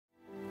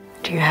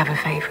Do you have a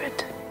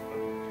favorite?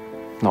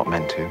 Not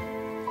meant to.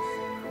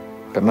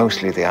 But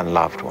mostly the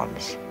unloved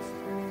ones.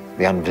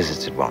 The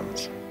unvisited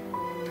ones.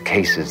 The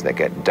cases that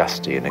get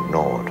dusty and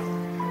ignored.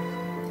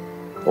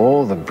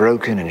 All the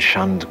broken and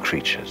shunned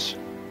creatures.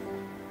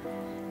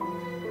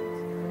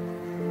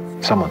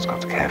 Someone's got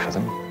to care for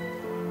them.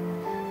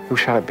 Who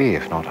shall it be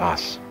if not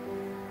us?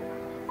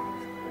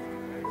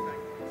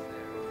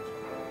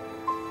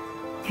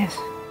 Yes.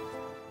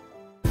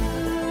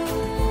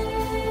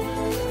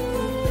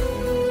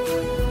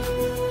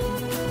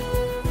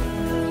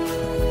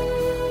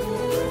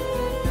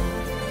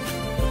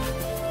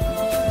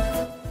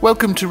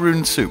 Welcome to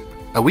Rune Soup,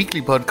 a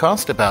weekly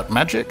podcast about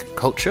magic,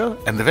 culture,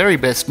 and the very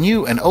best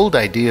new and old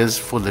ideas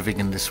for living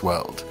in this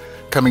world.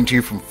 Coming to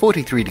you from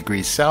 43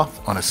 degrees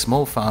south on a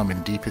small farm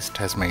in deepest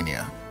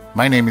Tasmania.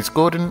 My name is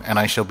Gordon, and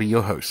I shall be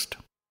your host.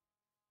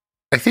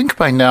 I think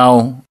by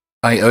now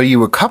I owe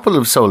you a couple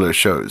of solo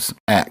shows,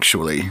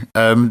 actually.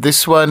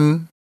 This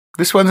one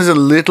is a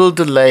little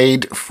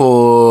delayed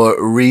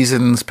for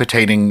reasons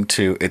pertaining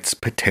to its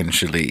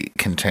potentially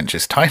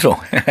contentious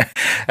title,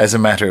 as a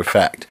matter of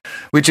fact,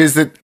 which is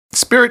that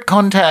spirit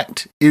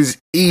contact is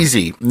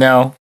easy.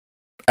 Now,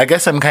 I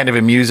guess I'm kind of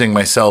amusing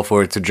myself,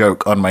 or it's a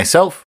joke on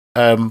myself,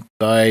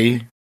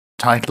 by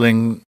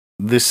titling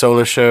this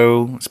solo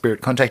show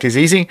Spirit Contact is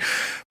Easy,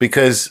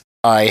 because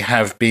I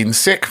have been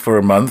sick for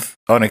a month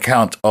on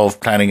account of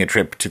planning a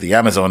trip to the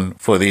Amazon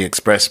for the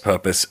express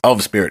purpose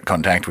of Spirit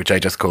Contact, which I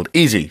just called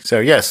Easy.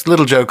 So yes,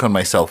 little joke on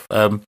myself.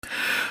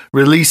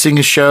 Releasing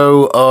a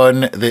show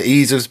on the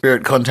ease of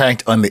Spirit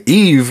Contact on the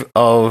eve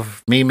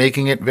of me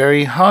making it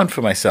very hard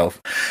for myself.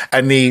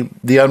 And the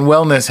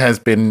unwellness has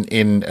been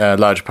in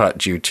large part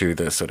due to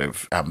the sort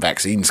of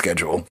vaccine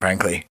schedule,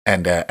 frankly,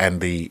 and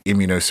the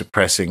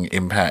immunosuppressing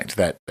impact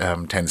that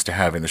tends to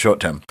have in the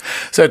short term.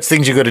 So it's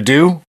things you got to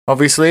do,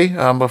 obviously,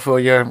 before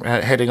you're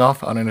heading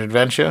off on an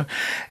adventure.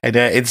 And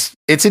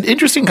it's an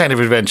interesting kind of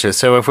adventure.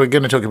 So if we're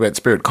going to talk about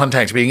Spirit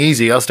Contact being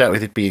easy, I'll start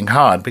with it being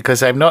hard,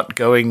 because I'm not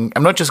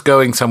just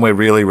going somewhere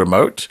really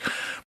remote.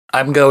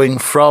 I'm going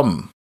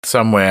from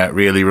somewhere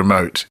really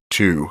remote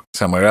to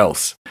somewhere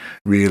else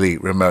really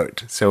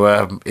remote. So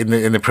in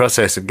the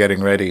process of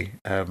getting ready,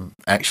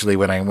 actually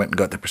when I went and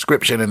got the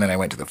prescription, and then I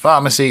went to the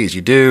pharmacy, as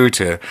you do,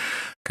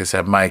 because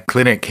my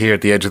clinic here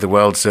at the edge of the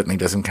world certainly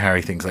doesn't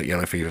carry things like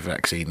yellow fever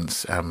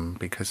vaccines,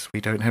 because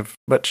we don't have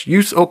much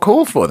use or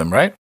call for them,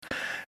 right?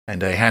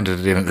 And I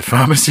handed it in at the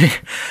pharmacy,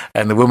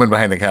 and the woman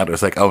behind the counter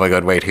was like, "Oh my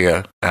God, wait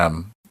here."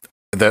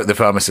 The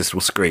pharmacist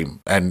will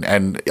scream,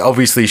 and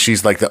obviously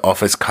she's like the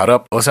office cut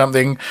up or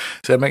something.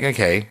 So I'm like,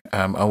 okay,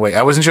 I'll wait.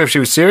 I wasn't sure if she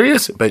was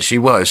serious, but she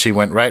was. She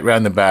went right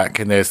round the back,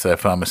 and there's the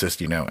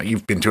pharmacist. You know,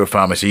 you've been to a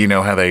pharmacy, you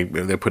know how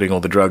they're putting all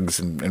the drugs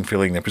and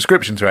filling their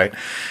prescriptions, right?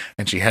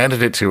 And she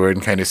handed it to her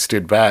and kind of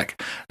stood back,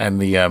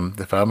 and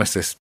the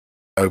pharmacist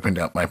opened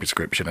up my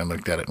prescription and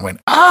looked at it and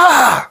went,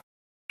 "Ah!"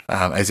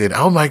 As in,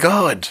 "Oh my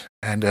God!"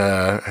 And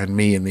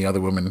me and the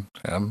other woman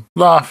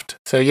laughed.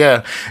 So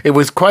yeah, it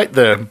was quite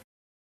the.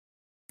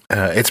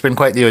 It's been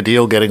quite the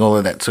ordeal getting all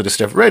of that sort of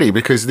stuff ready,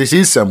 because this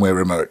is somewhere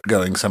remote,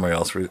 going somewhere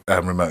else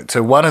remote.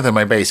 So one of them,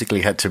 I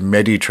basically had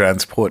to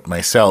transport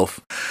myself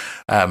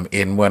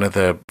in one of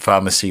the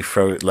pharmacy,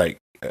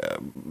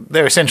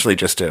 they're essentially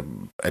just a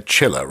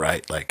chiller,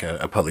 right? Like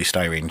a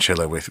polystyrene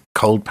chiller with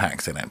cold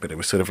packs in it, but it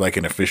was sort of like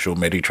an official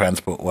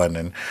transport one.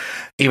 And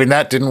even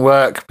that didn't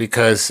work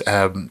because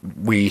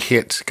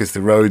because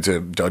the roads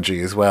are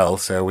dodgy as well.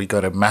 So we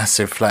got a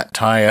massive flat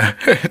tire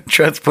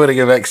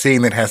transporting a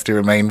vaccine that has to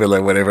remain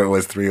below whatever it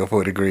was, 3 or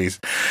 4 degrees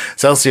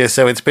Celsius.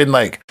 So it's been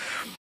like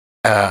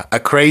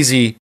a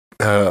crazy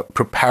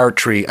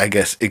preparatory, I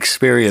guess,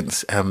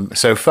 experience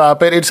so far,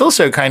 but it's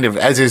also kind of,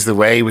 as is the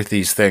way with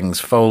these things,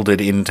 folded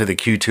into the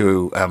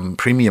Q2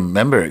 premium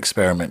member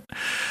experiment,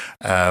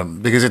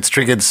 because it's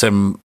triggered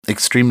some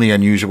extremely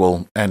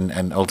unusual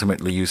and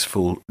ultimately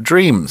useful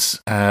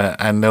dreams,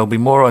 and there'll be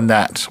more on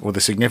that, or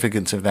the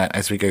significance of that,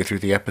 as we go through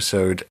the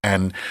episode.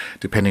 And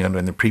depending on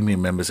when the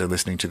premium members are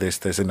listening to this,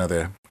 there's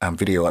another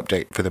video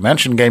update for the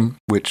Mansion game,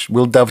 which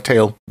will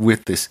dovetail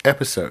with this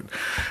episode.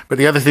 But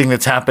the other thing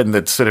that's happened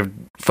that's sort of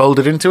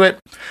folded into it,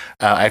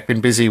 I've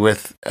been busy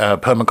with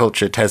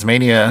Permaculture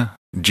Tasmania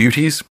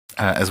duties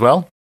as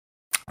well.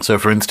 So,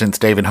 for instance,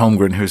 David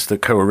Holmgren, who's the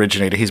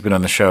co-originator, he's been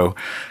on the show,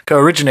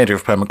 co-originator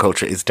of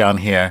Permaculture, is down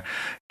here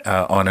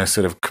on a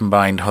sort of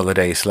combined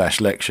holiday /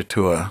 lecture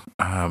tour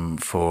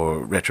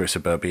for Retro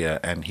Suburbia,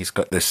 and he's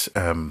got this,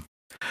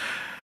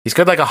 he's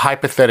got like a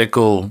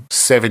hypothetical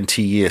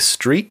 70-year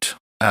street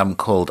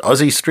called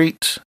Aussie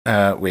Street,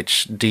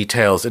 which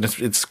details, and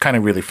it's kind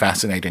of really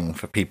fascinating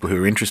for people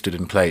who are interested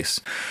in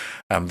place,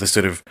 the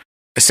sort of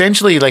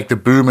essentially like the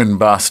boom and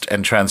bust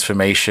and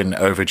transformation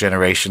over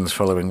generations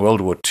following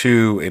World War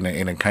II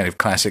in a kind of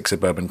classic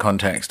suburban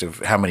context of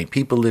how many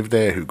people live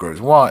there, who grows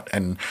what,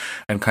 and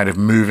kind of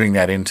moving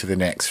that into the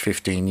next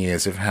 15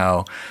 years of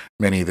how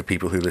many of the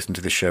people who listen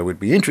to the show would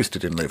be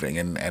interested in living,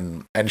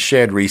 and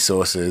shared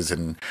resources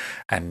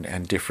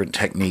and different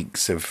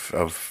techniques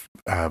of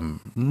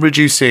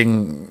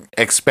reducing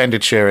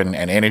expenditure and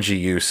energy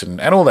use and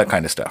all that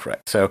kind of stuff,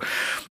 right? So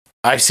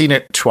I've seen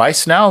it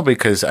twice now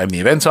because I'm the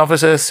events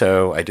officer.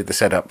 So I did the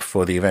setup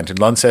for the event in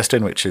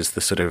Launceston, which is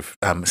the sort of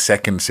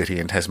second city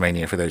in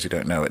Tasmania. For those who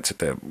don't know, it's at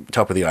the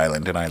top of the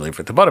island, and I live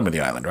at the bottom of the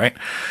island, right?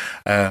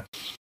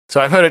 So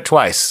I've heard it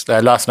twice.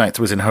 Last night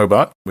was in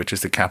Hobart, which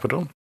is the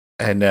capital.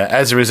 And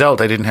as a result,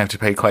 I didn't have to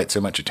pay quite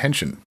so much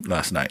attention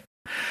last night.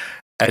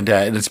 And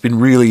it's been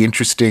really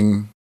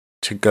interesting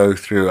to go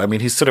through. I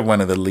mean, he's sort of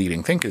one of the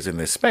leading thinkers in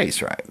this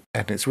space, right?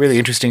 And it's really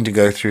interesting to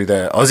go through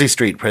the Aussie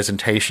Street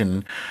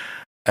presentation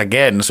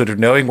again, sort of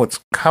knowing what's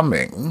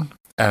coming,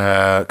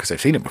 because I've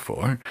seen it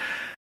before,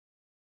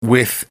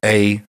 with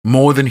a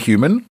more than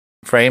human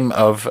frame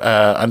of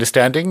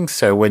understanding.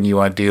 So when you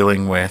are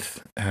dealing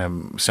with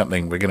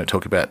something, we're going to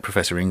talk about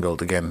Professor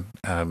Ingold again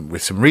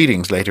with some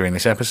readings later in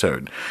this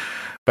episode,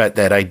 but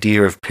that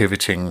idea of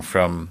pivoting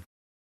from,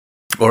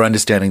 or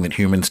understanding that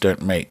humans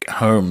don't make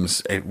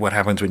homes, what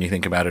happens when you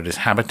think about it as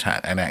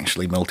habitat, and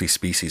actually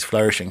multi-species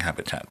flourishing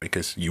habitat,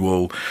 because you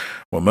all,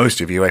 well,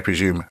 most of you, I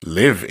presume,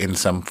 live in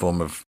some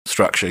form of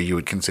structure you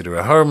would consider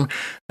a home,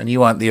 and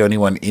you aren't the only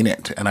one in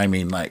it. And I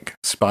mean like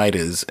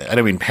spiders, I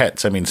don't mean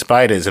pets, I mean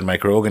spiders and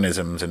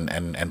microorganisms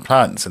and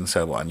plants and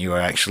so on. You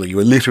are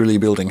literally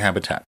building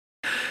habitat.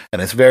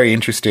 And it's very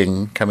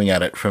interesting coming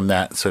at it from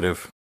that sort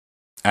of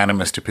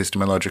animist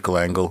epistemological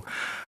angle.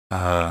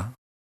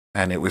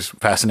 And it was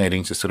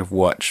fascinating to sort of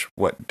watch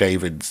what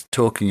David's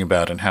talking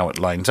about and how it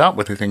lines up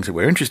with the things that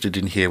we're interested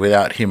in here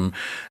without him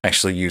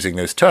actually using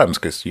those terms,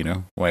 because,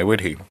 why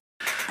would he?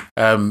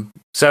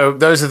 So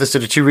those are the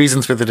sort of two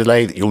reasons for the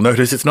delay. You'll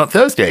notice it's not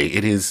Thursday.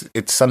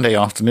 It's Sunday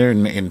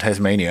afternoon in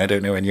Tasmania. I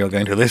don't know when you're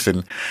going to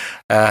listen.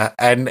 So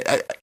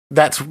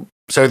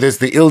there's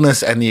the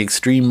illness and the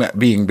extreme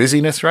being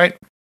busyness, right?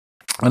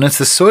 And it's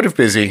the sort of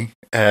busy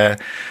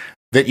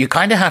that you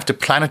kind of have to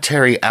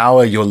planetary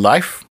hour your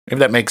life, if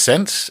that makes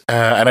sense.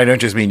 And I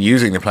don't just mean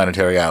using the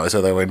planetary hours,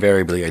 although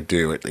invariably I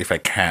do it if I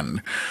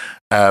can.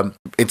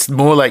 It's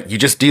more like you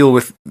just deal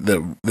with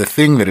the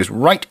thing that is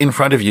right in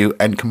front of you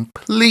and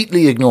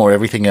completely ignore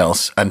everything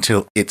else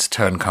until its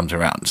turn comes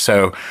around.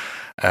 So,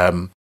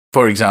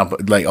 for example,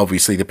 like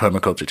obviously the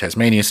Permaculture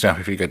Tasmania stuff,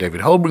 if you got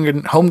David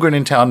Holmgren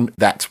in town,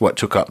 that's what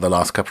took up the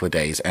last couple of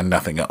days and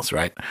nothing else,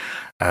 right?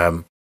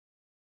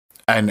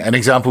 And an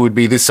example would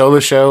be this solo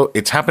show.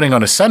 It's happening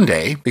on a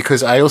Sunday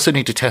because I also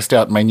need to test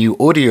out my new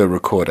audio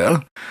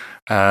recorder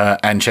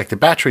and check the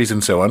batteries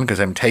and so on, because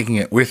I'm taking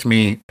it with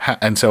me.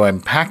 And so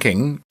I'm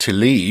packing to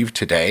leave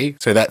today.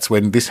 So that's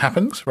when this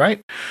happens,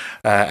 right?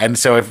 And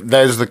so if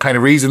those are the kind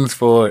of reasons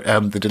for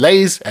the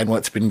delays and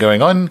what's been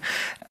going on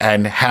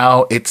and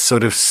how it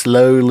sort of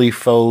slowly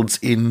folds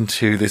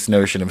into this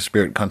notion of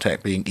spirit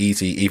contact being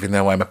easy, even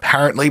though I'm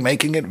apparently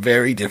making it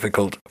very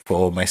difficult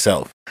for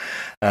myself.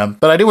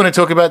 But I do want to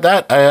talk about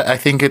that. I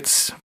think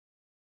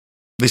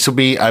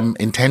I'm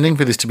intending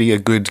for this to be a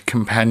good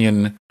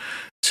companion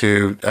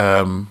to,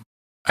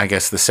 I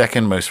guess, the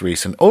second most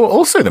recent, or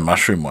also the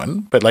mushroom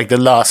one, but like the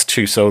last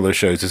two solo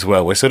shows as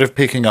well. We're sort of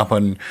picking up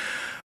on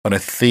a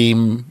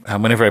theme.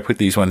 Whenever I put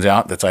these ones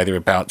out, that's either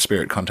about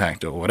spirit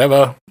contact or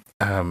whatever.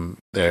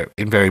 They're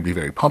invariably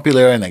very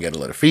popular and they get a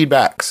lot of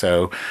feedback.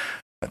 So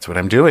that's what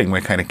I'm doing.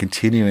 We're kind of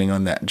continuing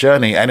on that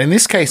journey. And in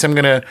this case, I'm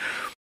going to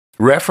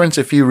reference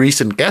a few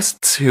recent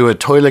guests who are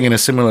toiling in a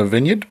similar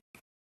vineyard.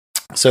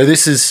 So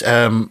this is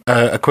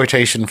a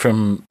quotation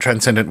from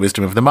Transcendent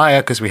Wisdom of the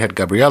Maya, because we had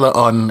Gabriella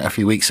on a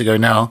few weeks ago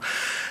now,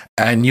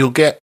 and you'll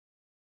get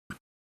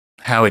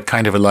how it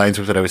kind of aligns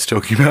with what I was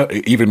talking about,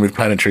 even with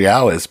planetary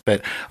hours.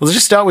 But let's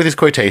just start with this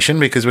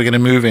quotation, because we're going to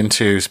move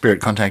into spirit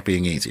contact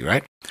being easy,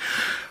 right?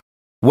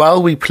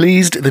 While we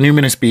pleased the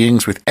numinous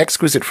beings with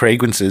exquisite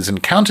fragrances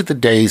and counted the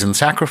days and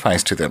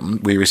sacrificed to them,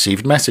 we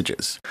received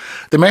messages.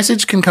 The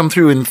message can come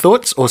through in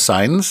thoughts or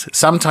signs,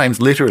 sometimes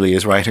literally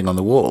as writing on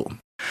the wall.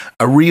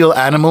 A real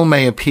animal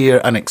may appear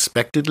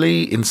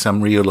unexpectedly in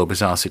some real or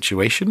bizarre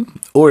situation,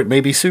 or it may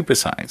be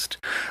supersized.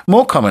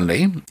 More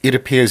commonly, it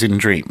appears in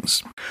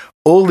dreams.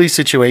 All these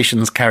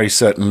situations carry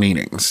certain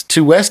meanings.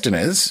 To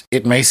Westerners,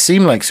 it may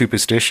seem like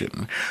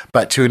superstition,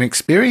 but to an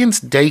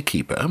experienced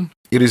daykeeper,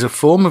 it is a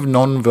form of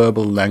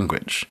non-verbal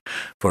language.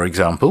 For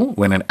example,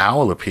 when an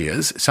owl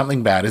appears,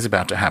 something bad is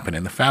about to happen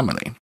in the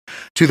family.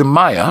 To the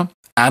Maya,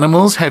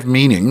 animals have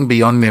meaning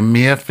beyond their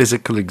mere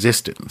physical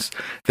existence.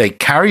 They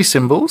carry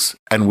symbols,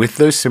 and with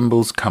those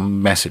symbols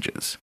come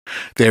messages.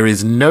 There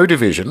is no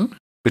division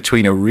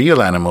between a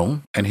real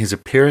animal and his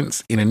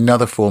appearance in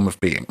another form of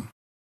being.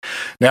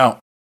 Now,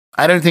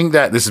 I don't think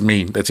that, this is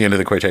me, that's the end of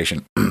the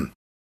quotation.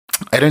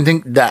 I don't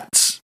think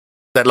that's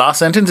that last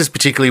sentence is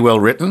particularly well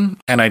written,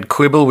 and I'd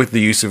quibble with the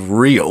use of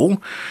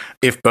real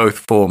if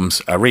both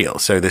forms are real.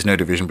 So there's no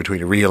division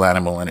between a real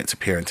animal and its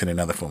appearance in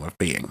another form of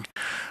being.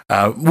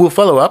 We'll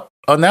follow up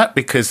on that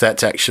because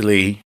that's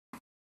actually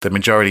the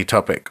majority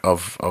topic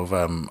of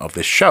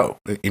this show,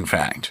 in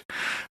fact.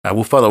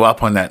 We'll follow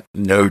up on that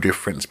no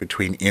difference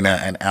between inner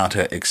and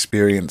outer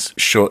experience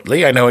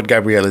shortly. I know what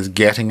Gabrielle is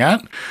getting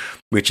at,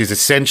 which is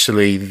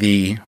essentially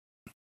the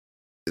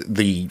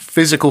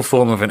physical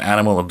form of an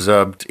animal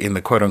observed in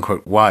the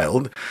quote-unquote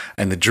wild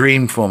and the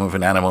dream form of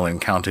an animal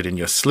encountered in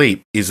your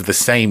sleep is the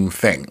same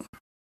thing.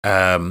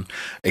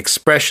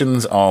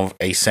 Expressions of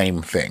a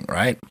same thing,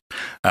 right?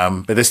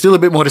 But there's still a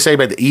bit more to say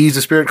about the ease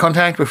of spirit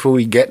contact before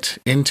we get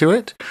into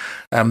it.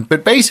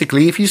 But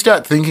basically, if you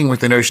start thinking with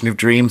the notion of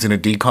dreams in a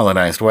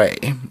decolonized way,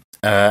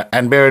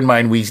 and bear in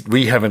mind,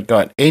 we haven't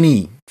got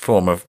any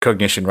form of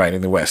cognition right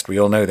in the West. We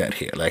all know that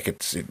here.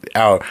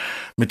 Our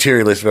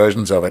materialist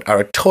versions of it are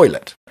a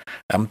toilet.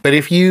 But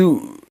if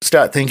you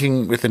start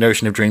thinking with the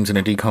notion of dreams in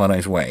a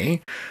decolonized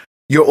way,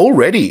 you're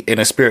already in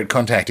a spirit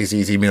contact is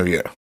easy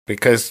milieu.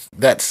 Because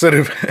that's sort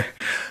of,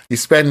 you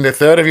spend a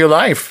third of your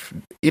life,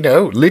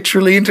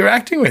 literally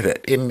interacting with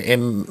it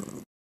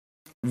in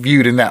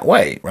viewed in that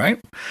way, right?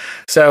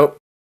 So,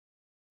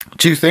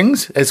 two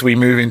things as we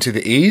move into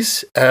the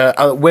ease.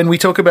 When we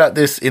talk about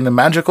this in the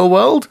magical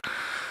world,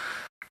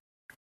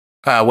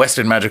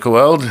 Western magical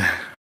world,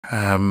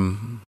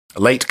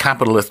 late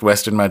capitalist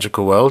Western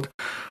magical world,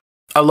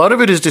 a lot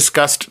of it is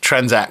discussed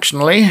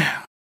transactionally,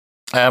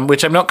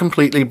 which I'm not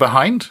completely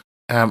behind.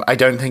 I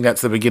don't think that's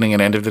the beginning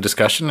and end of the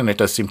discussion, and it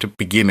does seem to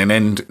begin and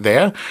end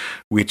there,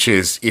 which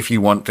is if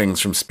you want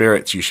things from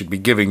spirits, you should be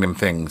giving them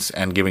things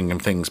and giving them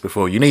things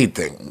before you need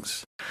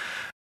things.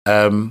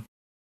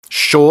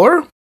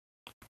 Sure,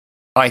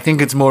 I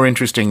think it's more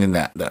interesting than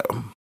that,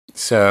 though.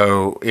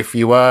 So if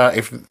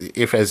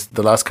as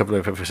the last couple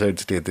of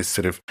episodes did, this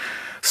sort of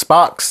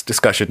sparks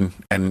discussion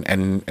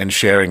and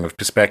sharing of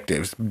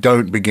perspectives,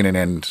 don't begin and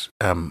end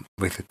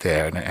with it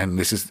there. And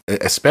this is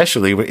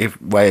especially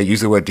why I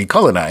use the word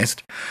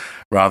decolonized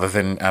rather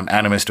than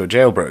animist or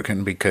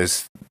jailbroken,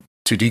 because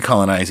to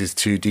decolonize is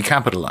to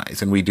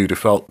decapitalize, and we do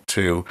default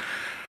to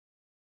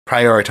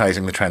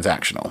prioritizing the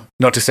transactional.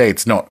 Not to say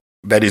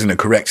that isn't a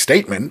correct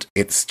statement,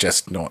 it's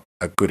just not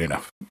a good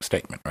enough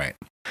statement, right?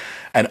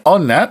 And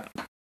on that,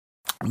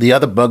 the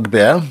other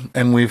bugbear,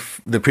 and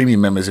the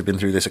premium members have been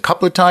through this a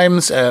couple of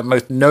times,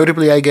 most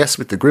notably, I guess,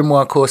 with the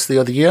Grimoire course the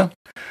other year.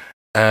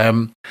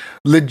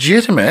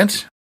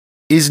 Legitimate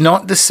is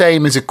not the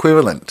same as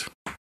equivalent.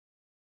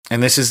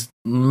 And this is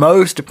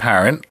most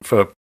apparent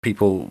for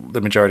people,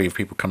 the majority of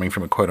people coming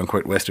from a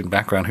quote-unquote Western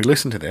background who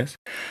listen to this,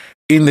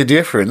 in the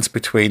difference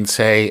between,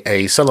 say,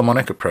 a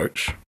Solomonic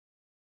approach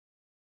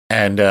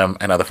and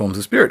other forms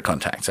of spirit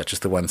contact, such as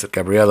the ones that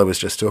Gabriella was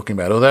just talking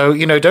about. Although,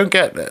 don't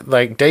get,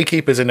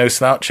 daykeepers are no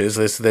slouches.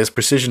 There's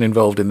precision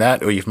involved in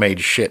that, or you've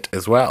made shit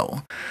as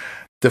well.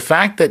 The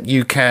fact that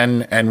you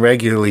can and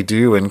regularly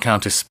do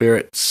encounter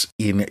spirits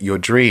in your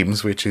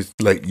dreams, which is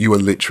you are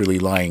literally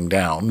lying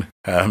down,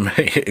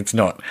 it's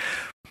not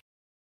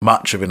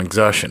much of an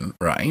exertion,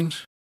 right?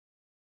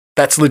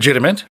 That's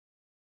legitimate.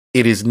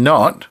 It is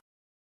not.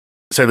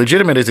 So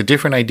legitimate is a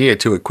different idea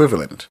to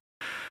equivalent,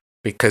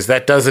 because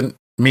that doesn't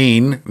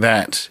mean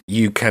that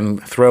you can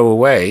throw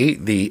away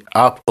the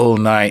up all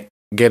night,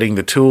 getting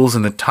the tools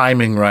and the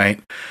timing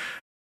right,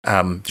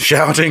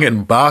 shouting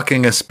and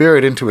barking a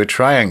spirit into a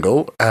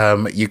triangle.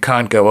 You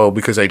can't go,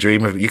 because I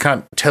dream of it. You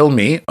can't tell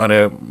me on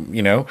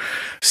a,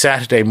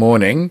 Saturday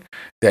morning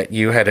that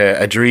you had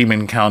a dream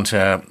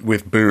encounter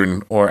with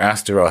Boone or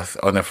Astaroth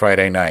on a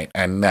Friday night,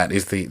 and that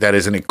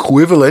is an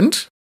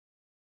equivalent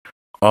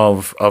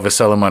of a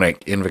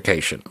Solomonic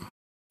invocation,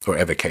 or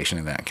evocation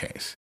in that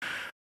case.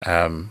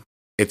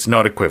 It's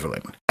not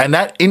equivalent. And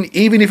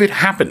even if it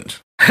happened,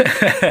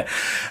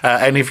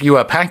 and if you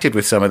are pacted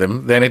with some of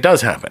them, then it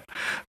does happen.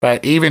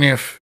 But even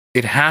if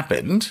it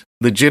happened,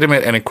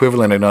 legitimate and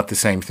equivalent are not the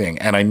same thing.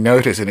 And I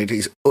notice, and it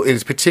is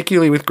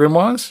particularly with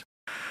grimoires,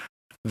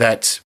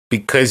 that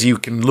because you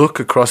can look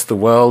across the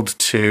world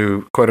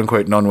to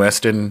quote-unquote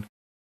non-Western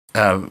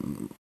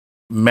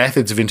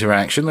methods of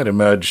interaction that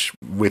emerge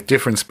with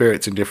different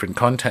spirits in different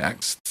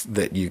contexts,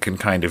 that you can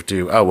kind of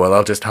do,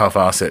 I'll just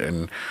half-ass it,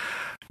 and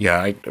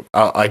yeah,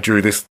 I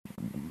drew this.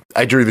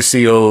 I drew the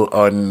seal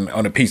on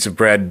a piece of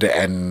bread,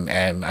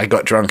 and I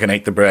got drunk and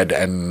ate the bread,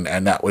 and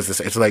that was this.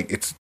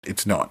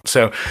 It's not.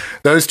 So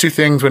those two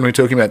things, when we're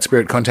talking about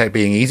spirit contact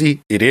being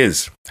easy, it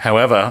is.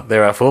 However,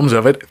 there are forms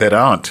of it that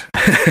aren't,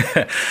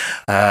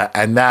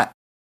 and that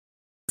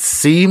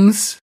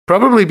seems,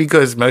 probably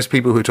because most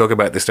people who talk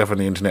about this stuff on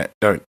the internet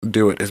don't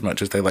do it as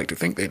much as they like to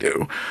think they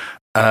do.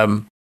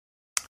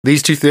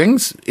 These two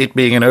things, it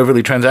being an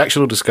overly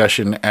transactional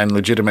discussion and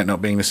legitimate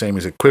not being the same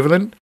as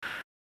equivalent,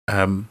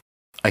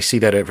 I see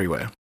that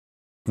everywhere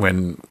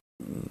when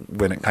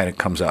it kind of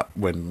comes up,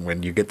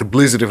 when you get the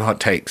blizzard of hot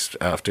takes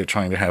after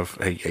trying to have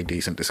a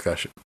decent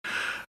discussion.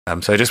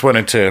 So I just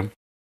wanted to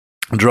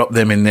drop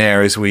them in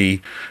there as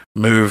we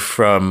move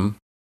from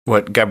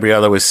what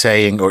Gabriella was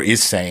saying or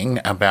is saying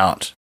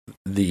about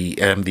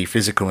the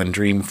physical and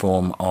dream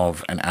form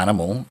of an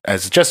animal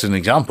as just an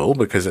example,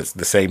 because it's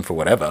the same for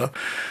whatever,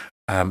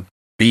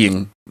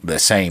 being the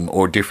same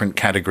or different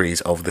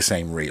categories of the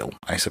same real,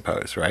 I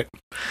suppose, right?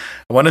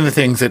 One of the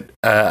things that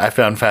I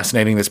found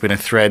fascinating that's been a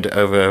thread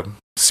over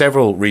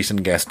several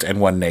recent guests and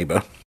one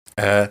neighbor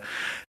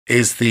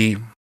is the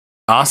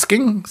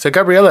asking. So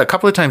Gabriella, a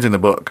couple of times in the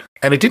book,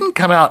 and it didn't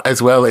come out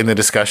as well in the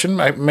discussion.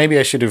 Maybe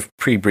I should have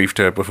pre-briefed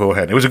her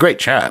beforehand. It was a great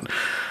chat,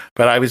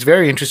 but I was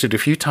very interested a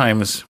few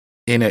times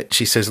in it.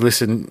 She says,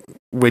 listen,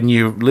 when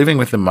you're living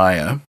with the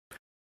Maya,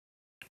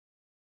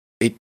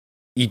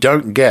 you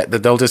don't get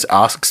that they'll just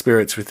ask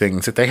spirits for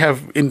things that they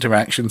have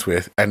interactions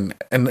with, and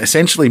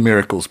essentially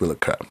miracles will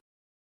occur.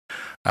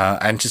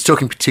 And she's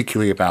talking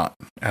particularly about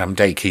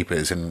day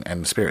keepers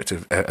and spirits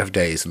of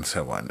days and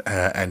so on.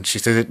 And she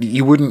said that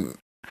you wouldn't,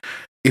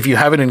 if you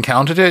haven't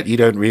encountered it, you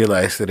don't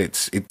realize that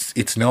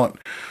it's not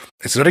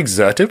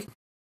exertive.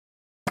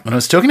 And I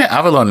was talking to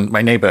Avalon,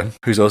 my neighbor,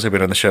 who's also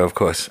been on the show, of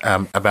course,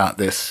 about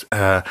this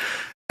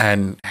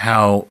and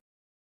how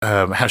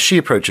she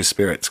approaches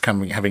spirits,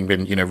 having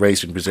been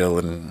raised in Brazil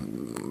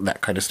and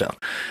that kind of stuff.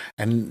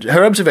 And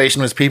her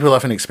observation was people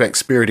often expect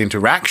spirit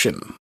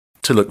interaction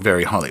to look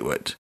very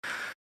Hollywood,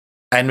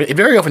 and it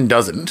very often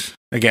doesn't.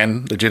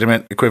 Again,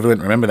 legitimate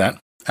equivalent. Remember that.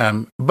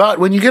 But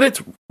when you get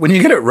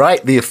it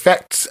right, the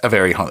effects are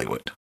very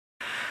Hollywood.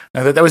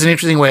 Now that was an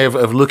interesting way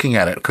of looking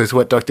at it, because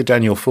what Dr.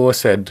 Daniel Four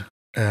said,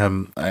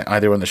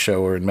 either on the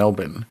show or in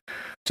Melbourne,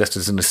 just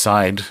as an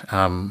aside,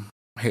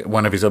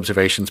 one of his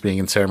observations being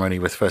in ceremony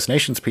with First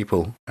Nations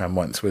people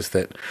once was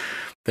that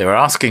they were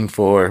asking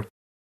their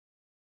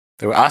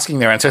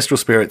ancestral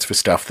spirits for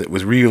stuff that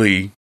was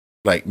really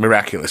like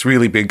miraculous,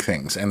 really big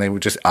things, and they were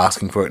just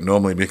asking for it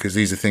normally because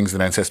these are things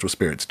that ancestral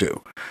spirits do.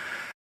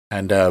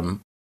 And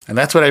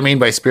that's what I mean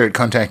by spirit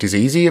contact is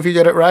easy if you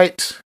get it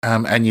right,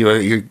 and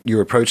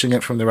you're approaching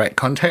it from the right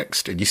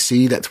context. And you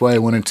see, that's why I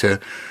wanted to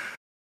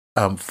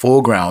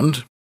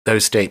foreground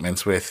those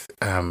statements with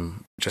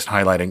just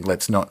highlighting,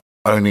 let's not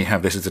only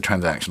have this as a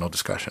transactional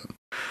discussion,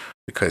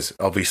 because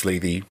obviously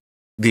the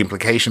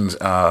implications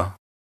are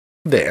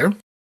there,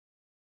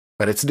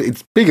 but it's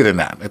bigger than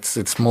that.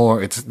 It's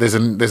more. There's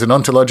an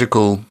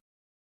ontological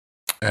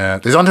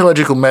there's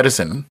ontological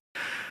medicine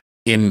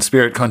in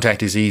spirit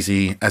contact is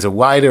easy as a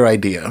wider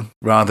idea,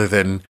 rather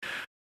than,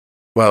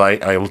 well,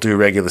 I will do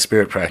regular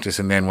spirit practice,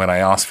 and then when I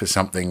ask for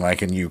something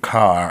like a new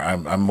car,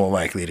 I'm more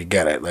likely to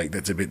get it. Like,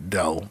 that's a bit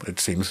dull. It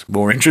seems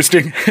more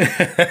interesting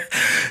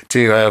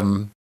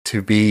to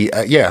be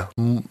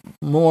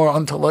more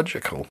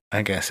ontological,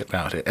 I guess,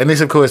 about it. And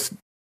this, of course,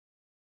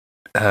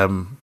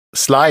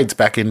 slides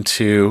back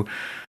into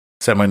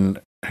someone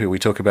who we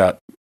talk about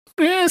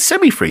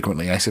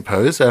semi-frequently, I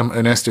suppose,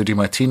 Ernesto Di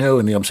Martino,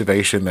 and the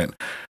observation that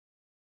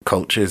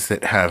cultures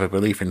that have a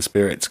belief in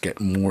spirits get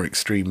more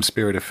extreme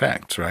spirit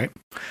effects, right?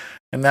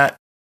 And that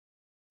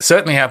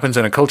certainly happens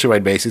on a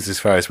culture-wide basis as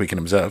far as we can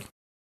observe.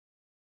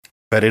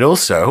 But it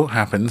also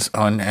happens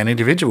on an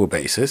individual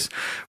basis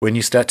when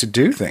you start to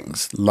do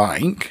things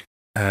like,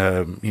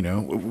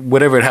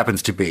 whatever it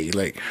happens to be,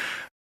 like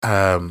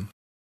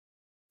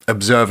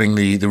observing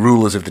the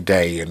rulers of the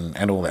day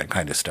and all that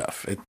kind of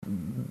stuff.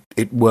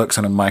 It works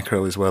on a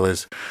micro as well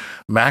as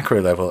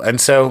macro level.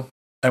 And so,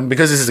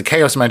 because this is a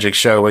chaos magic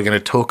show, we're going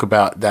to talk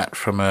about that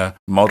from a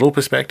model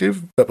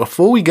perspective. But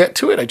before we get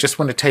to it, I just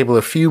want to table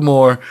a few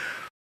more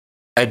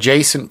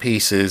adjacent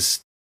pieces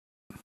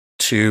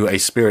to a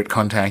spirit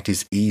contact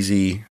is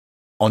easy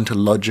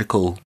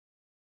ontological,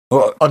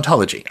 or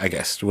ontology, I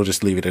guess. We'll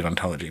just leave it at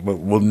ontology.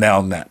 We'll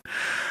noun that.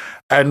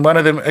 And one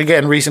of them,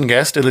 again, recent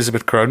guest,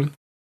 Elizabeth Crone,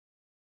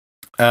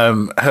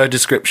 her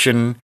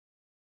description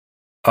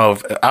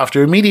of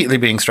after immediately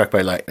being struck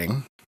by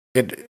lightning,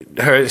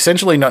 her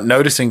essentially not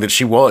noticing that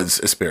she was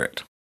a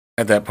spirit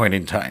at that point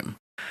in time,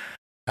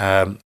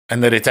 and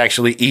that it's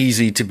actually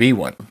easy to be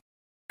one.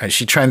 And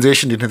she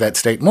transitioned into that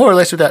state more or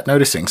less without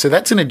noticing. So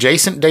that's an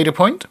adjacent data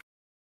point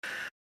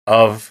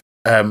of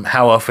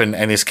how often,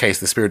 in this case,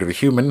 the spirit of a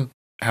human,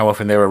 how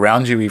often they're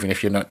around you, even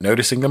if you're not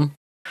noticing them.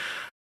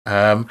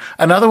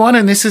 Another one,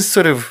 and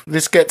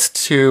this gets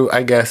to,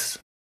 I guess,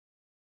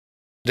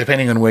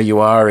 depending on where you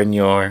are in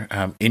your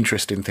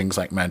interest in things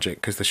like magic,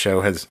 because the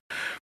show has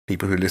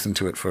people who listen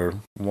to it for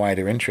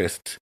wider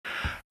interests.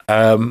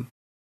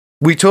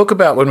 We talk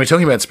about, when we're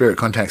talking about spirit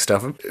contact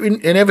stuff,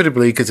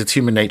 inevitably, because it's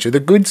human nature, the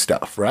good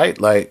stuff, right?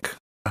 Like,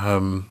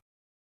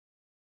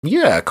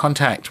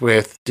 contact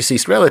with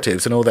deceased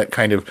relatives and all that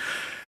kind of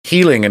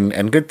healing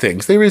and good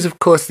things. There is, of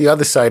course, the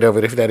other side of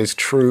it, if that is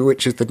true,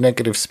 which is the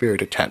negative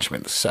spirit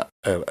attachments.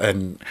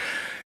 And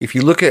if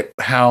you look at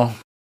how...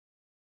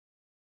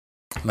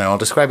 Now, I'll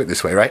describe it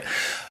this way, right?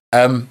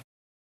 And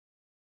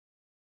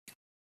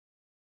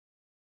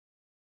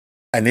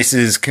this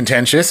is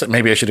contentious.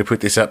 Maybe I should have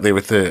put this up there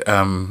with the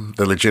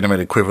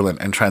legitimate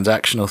equivalent and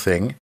transactional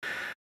thing.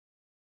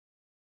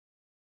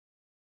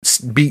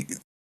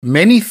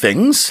 Many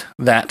things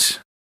that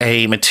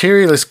a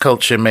materialist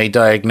culture may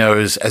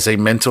diagnose as a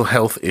mental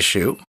health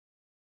issue,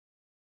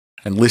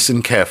 and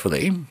listen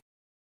carefully,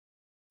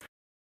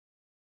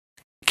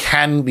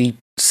 can be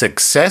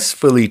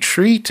successfully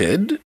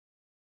treated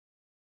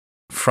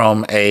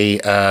from a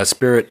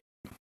spirit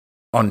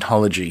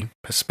ontology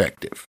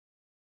perspective.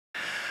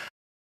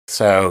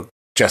 So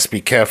just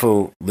be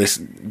careful.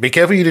 Listen, be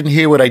careful you didn't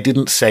hear what I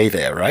didn't say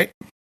there, right?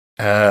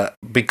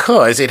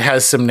 Because it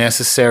has some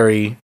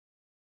necessary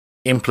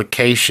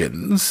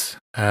implications.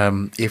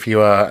 If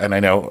you are, and I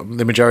know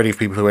the majority of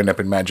people who end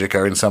up in magic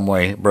are in some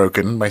way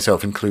broken,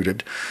 myself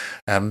included.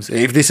 So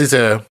if this is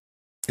a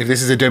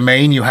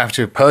domain you have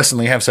to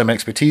personally have some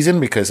expertise in,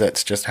 because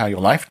that's just how your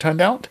life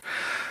turned out,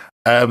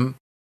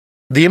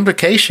 the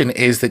implication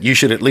is that you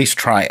should at least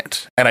try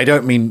it. And I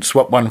don't mean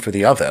swap one for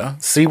the other.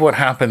 See what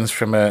happens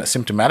from a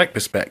symptomatic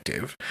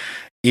perspective.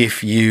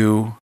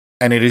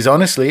 And it is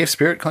honestly, if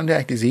spirit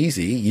contact is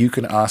easy, you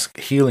can ask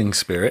healing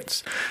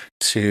spirits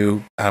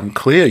to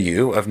clear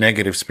you of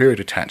negative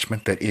spirit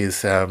attachment that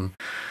is,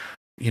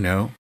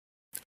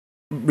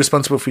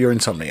 responsible for your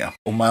insomnia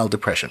or mild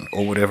depression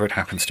or whatever it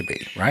happens to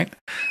be, right?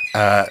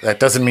 That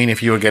doesn't mean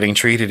if you are getting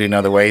treated in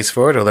other ways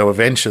for it, although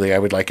eventually I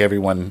would like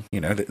everyone,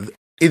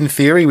 in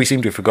theory, we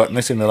seem to have forgotten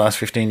this in the last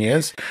 15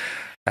 years.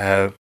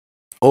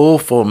 All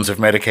forms of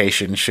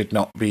medication should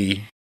not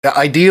be,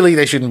 ideally,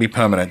 they shouldn't be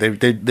permanent.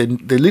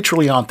 There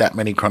literally aren't that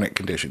many chronic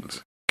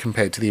conditions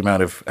compared to the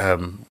amount of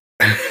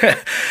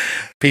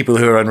people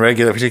who are on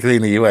regular, particularly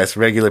in the US,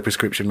 regular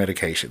prescription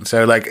medication.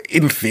 So,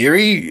 in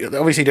theory,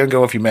 obviously don't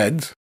go off your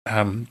meds.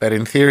 But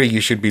in theory,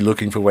 you should be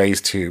looking for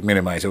ways to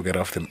minimize or get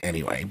off them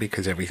anyway,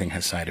 because everything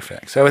has side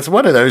effects. So it's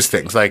one of those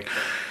things.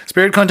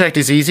 Spirit contact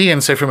is easy,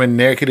 and so from a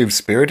negative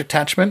spirit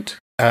attachment,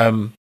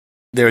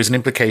 there is an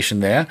implication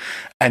there.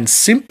 And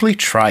simply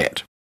try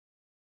it.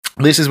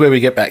 This is where we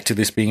get back to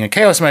this being a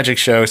chaos magic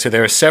show. So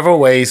there are several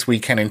ways we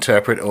can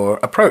interpret or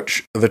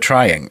approach the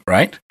trying,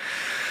 right?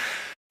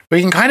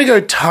 We can kind of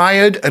go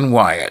tired and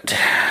wired.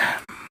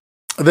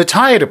 The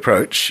tired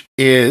approach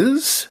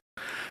is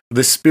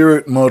the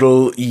spirit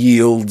model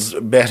yields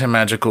better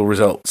magical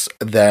results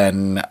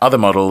than other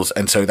models,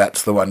 and so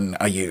that's the one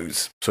I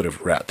use, sort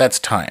of route. That's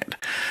tired.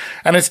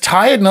 And it's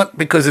tired not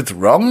because it's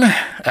wrong,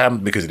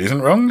 because it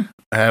isn't wrong,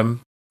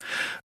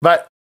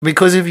 but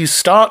because if you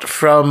start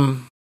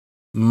from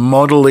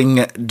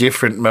modeling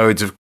different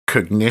modes of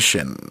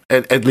cognition,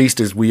 at least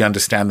as we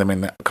understand them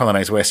in the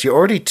colonized West, you're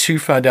already too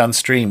far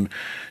downstream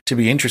to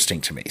be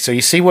interesting to me. So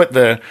you see what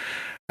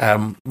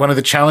one of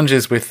the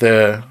challenges with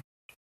the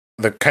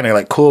kind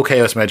of core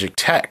chaos magic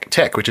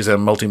tech, which is a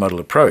multi-model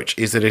approach,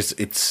 is that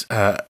it's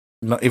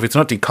not, if it's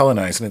not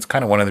decolonized, and it's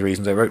kind of one of the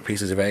reasons I wrote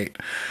Pieces of Eight,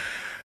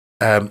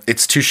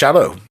 it's too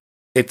shallow.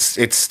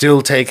 It's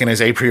still taken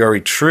as a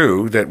priori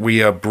true that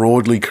we are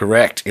broadly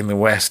correct in the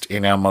West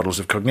in our models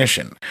of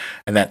cognition,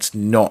 and that's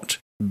not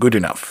good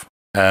enough.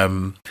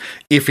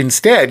 If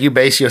instead you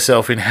base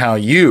yourself in how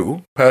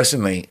you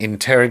personally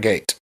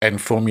interrogate and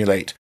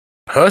formulate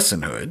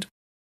personhood,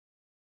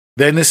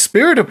 then the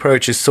spirit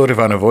approach is sort of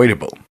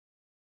unavoidable.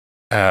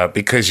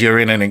 Because you're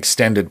in an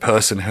extended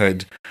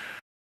personhood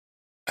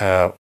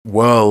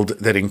world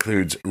that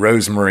includes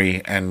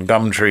rosemary and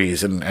gum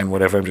trees and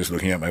whatever. I'm just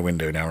looking out my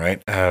window now,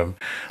 right?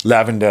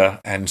 Lavender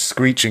and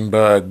screeching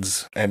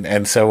birds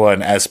and so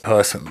on as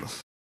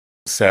persons.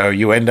 So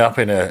you end up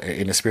in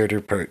a spirit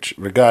approach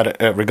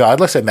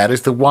regardless, and that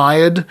is the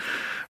wired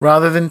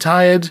rather than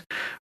tired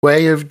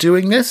way of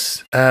doing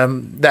this.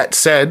 That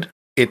said,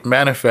 it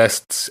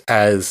manifests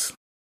as,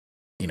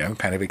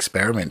 kind of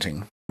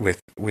experimenting with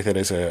it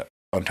as a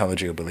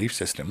ontology or belief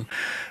system.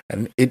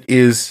 And it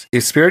is,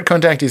 if spirit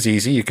contact is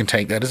easy, you can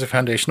take that as a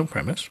foundational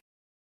premise.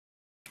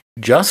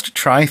 Just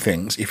try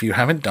things if you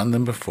haven't done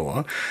them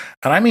before.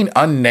 And I mean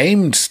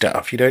unnamed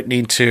stuff. You don't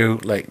need to,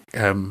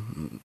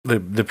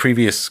 the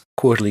previous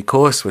quarterly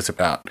course had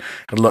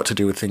a lot to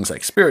do with things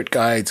like spirit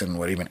guides and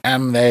what even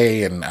am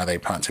they, and are they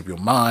parts of your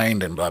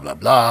mind, and blah, blah,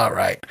 blah,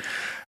 right?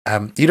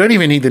 You don't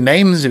even need the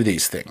names of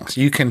these things.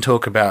 You can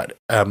talk about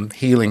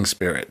healing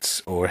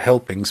spirits or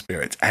helping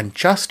spirits and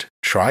just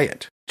try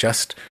it.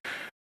 Just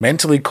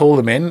mentally call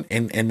them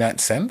in that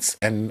sense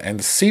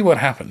and see what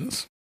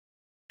happens.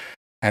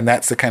 And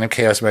that's the kind of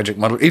chaos magic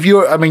model. If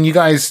you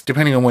guys,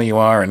 depending on where you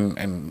are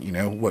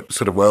and what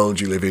sort of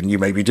world you live in, you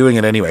may be doing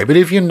it anyway. But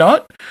if you're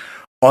not,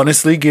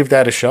 honestly, give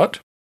that a shot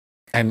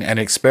and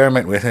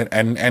experiment with it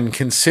and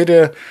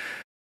consider.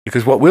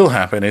 Because what will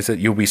happen is that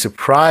you'll be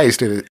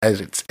surprised at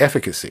its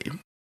efficacy.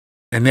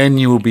 And then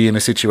you will be in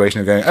a situation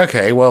of going,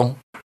 okay, well,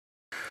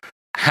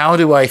 how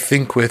do I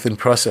think with and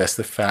process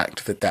the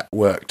fact that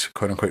worked,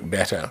 quote unquote,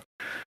 better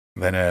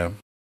than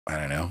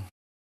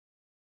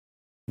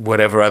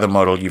whatever other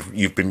model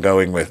you've been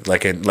going with,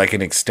 like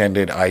an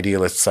extended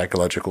idealist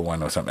psychological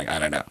one or something. I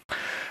don't know.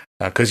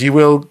 Because you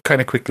will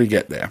kind of quickly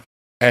get there.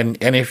 And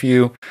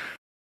the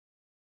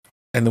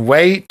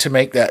way to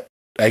make that,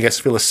 I guess,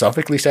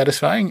 philosophically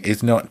satisfying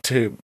is not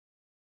to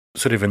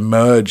sort of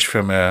emerge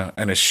from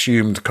an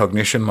assumed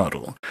cognition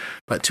model,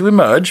 but to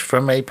emerge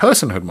from a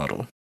personhood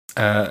model.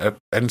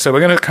 And so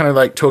we're going to kind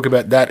of talk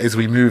about that as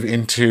we move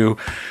into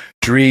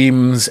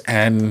dreams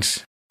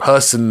and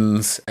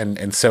persons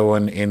and so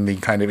on in the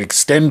kind of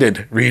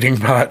extended reading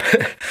part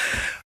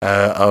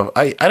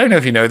I don't know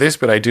if you know this,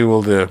 but I do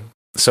all the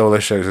solo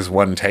shows as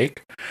one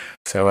take.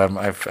 So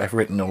I've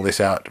written all this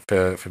out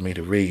for me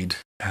to read.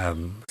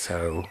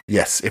 So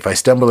yes, if I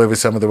stumble over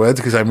some of the words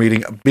because I'm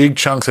reading big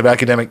chunks of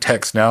academic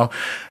text now,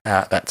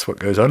 that's what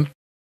goes on.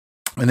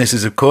 And this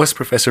is, of course,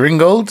 Professor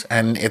Ingold,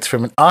 and it's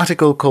from an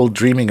article called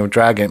Dreaming of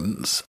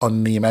Dragons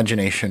on the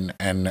Imagination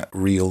and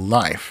Real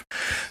Life.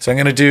 So I'm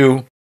going to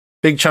do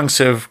big chunks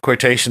of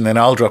quotation, then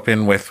I'll drop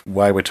in with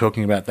why we're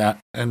talking about that,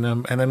 and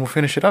then we'll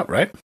finish it up,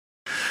 right?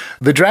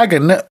 The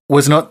dragon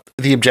was not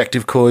the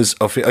objective cause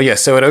of... Oh, yeah,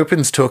 so it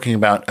opens talking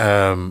about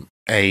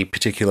a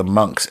particular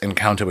monk's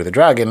encounter with a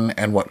dragon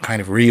and what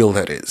kind of real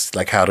that is.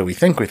 Like, how do we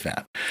think with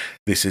that?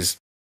 This is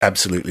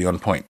absolutely on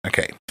point.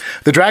 Okay.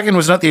 The dragon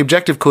was not the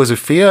objective cause of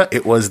fear,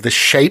 it was the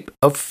shape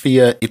of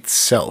fear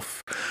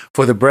itself.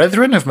 For the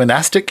brethren of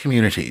monastic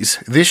communities,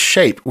 this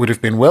shape would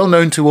have been well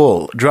known to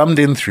all, drummed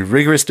in through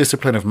rigorous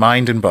discipline of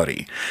mind and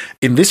body.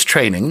 In this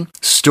training,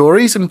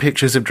 stories and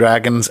pictures of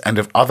dragons and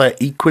of other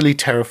equally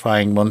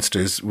terrifying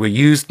monsters were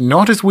used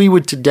not as we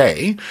would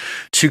today,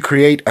 to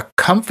create a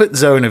comfort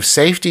zone of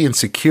safety and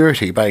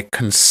security by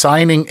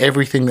consigning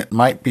everything that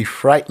might be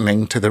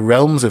frightening to the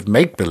realms of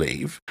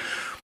make-believe,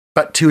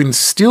 but to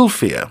instill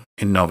fear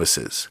in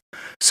novices,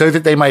 so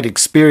that they might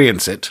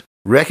experience it,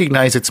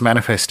 recognize its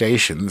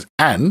manifestations,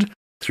 and,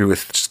 through a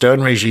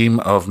stern regime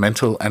of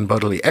mental and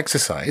bodily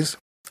exercise,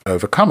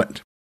 overcome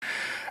it.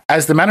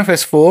 As the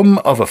manifest form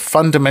of a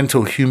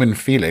fundamental human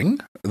feeling,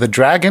 the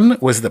dragon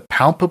was the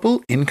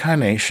palpable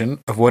incarnation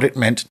of what it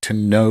meant to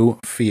know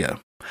fear.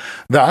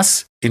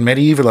 Thus, in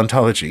medieval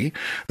ontology,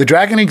 the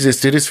dragon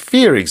existed as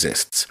fear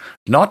exists,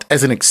 not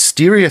as an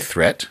exterior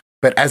threat,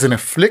 but as an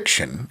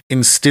affliction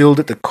instilled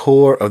at the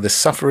core of the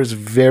sufferer's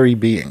very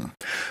being.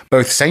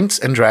 Both saints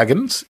and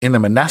dragons, in the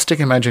monastic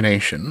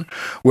imagination,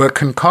 were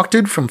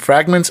concocted from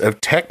fragments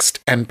of text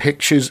and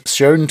pictures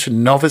shown to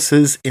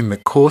novices in the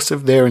course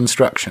of their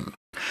instruction.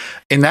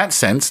 In that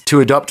sense,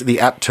 to adopt the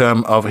apt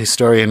term of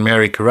historian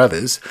Mary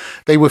Carruthers,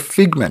 they were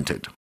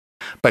figmented.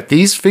 But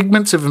these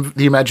figments of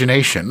the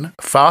imagination,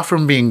 far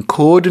from being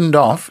cordoned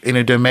off in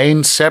a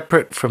domain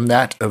separate from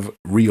that of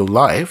real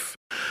life,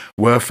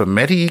 were for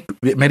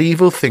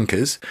medieval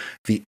thinkers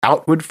the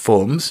outward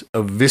forms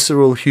of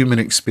visceral human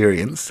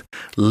experience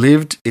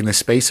lived in the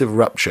space of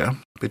rupture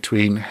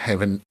between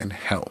heaven and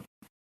hell.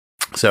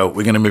 So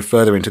we're going to move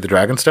further into the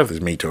dragon stuff. There's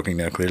me talking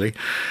now, clearly.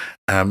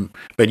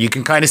 But you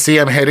can kind of see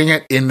I'm heading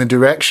it in the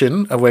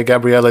direction of where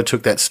Gabriella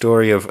took that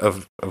story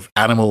of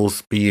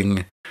animals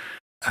being...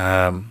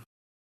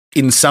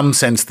 in some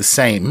sense the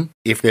same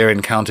if they're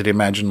encountered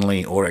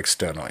imaginally or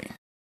externally,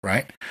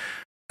 right?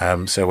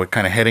 So we're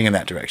kind of heading in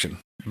that direction.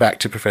 Back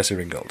to Professor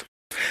Ingold.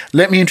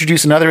 Let me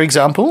introduce another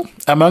example.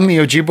 Among the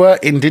Ojibwa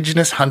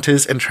indigenous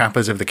hunters and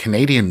trappers of the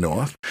Canadian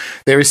North,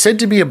 there is said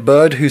to be a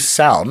bird whose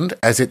sound,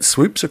 as it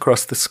swoops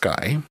across the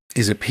sky,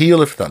 is a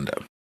peal of thunder.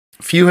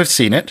 Few have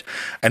seen it,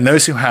 and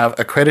those who have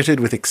are credited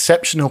with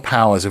exceptional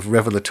powers of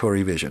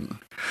revelatory vision.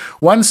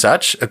 One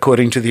such,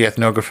 according to the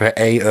ethnographer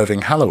A.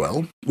 Irving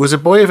Hallowell, was a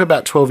boy of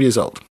about 12 years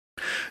old.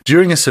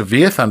 During a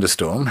severe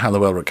thunderstorm,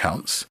 Hallowell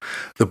recounts,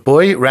 the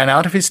boy ran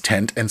out of his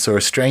tent and saw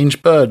a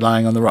strange bird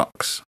lying on the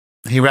rocks.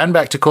 He ran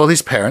back to call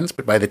his parents,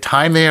 but by the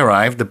time they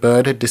arrived, the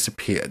bird had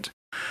disappeared.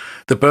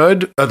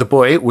 The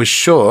boy was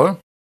sure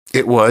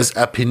it was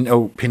a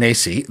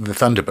Pinesi, the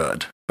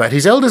thunderbird, but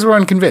his elders were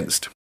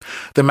unconvinced.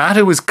 The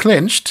matter was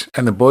clinched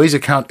and the boy's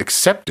account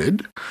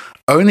accepted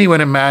only when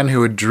a man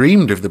who had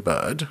dreamed of the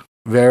bird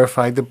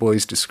verified the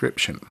boy's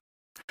description.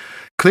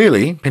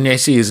 Clearly,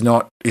 Pinesi is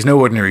no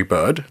ordinary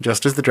bird,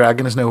 just as the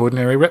dragon is no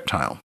ordinary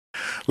reptile.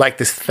 Like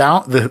the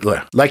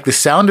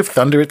sound of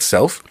thunder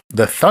itself,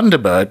 the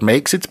thunderbird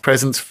makes its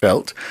presence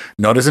felt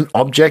not as an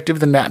object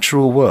of the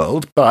natural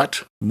world,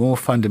 but, more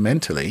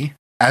fundamentally,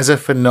 as a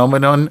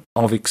phenomenon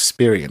of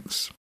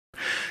experience.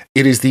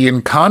 It is the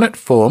incarnate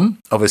form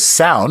of a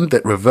sound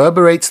that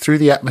reverberates through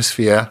the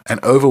atmosphere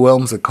and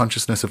overwhelms the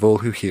consciousness of all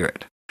who hear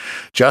it.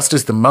 Just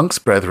as the monk's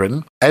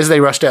brethren, as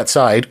they rushed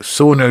outside,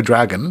 saw no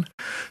dragon,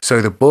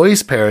 so the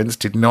boy's parents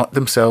did not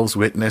themselves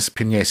witness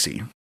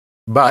Pinesi.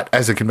 But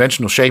as a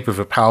conventional shape of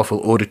a powerful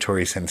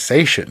auditory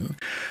sensation,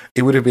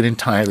 it would have been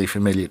entirely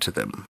familiar to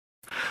them.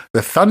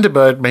 The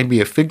thunderbird may be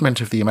a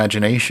figment of the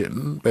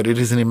imagination, but it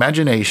is an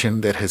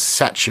imagination that has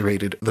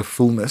saturated the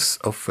fullness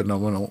of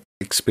phenomenal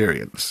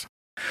experience.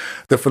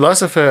 The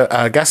philosopher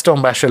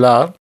Gaston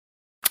Bachelard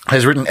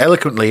has written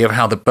eloquently of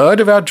how the bird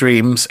of our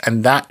dreams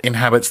and that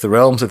inhabits the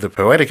realms of the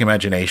poetic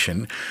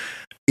imagination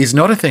is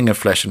not a thing of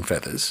flesh and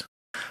feathers,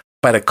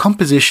 but a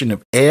composition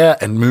of air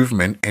and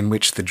movement in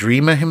which the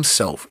dreamer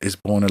himself is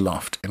borne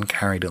aloft and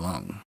carried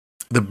along.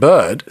 The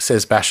bird,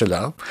 says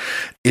Bachelard,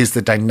 is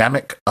the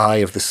dynamic eye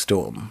of the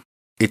storm,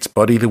 its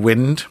body the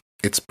wind,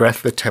 its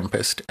breath the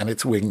tempest, and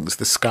its wings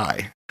the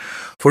sky.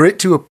 For it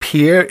to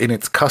appear in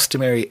its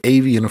customary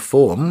avian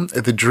form,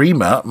 the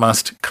dreamer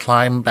must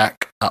climb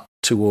back up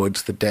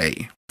towards the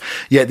day.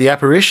 Yet the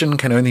apparition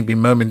can only be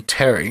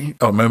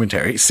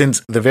momentary,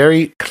 since the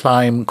very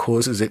climb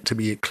causes it to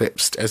be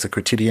eclipsed as the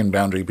quotidian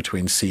boundary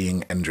between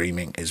seeing and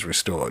dreaming is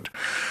restored.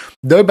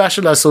 Though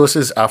Bashalar's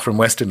sources are from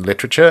Western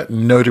literature,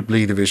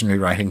 notably the visionary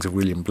writings of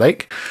William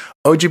Blake,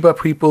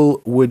 Ojibwa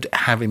people would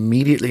have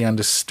immediately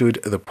understood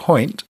the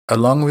point,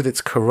 along with its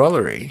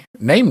corollary,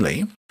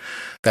 namely,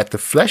 that the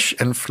flesh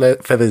and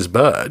feathers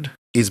bird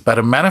is but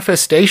a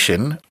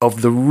manifestation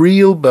of the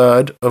real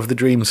bird of the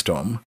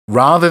dreamstorm,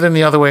 rather than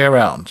the other way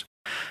around,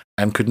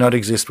 and could not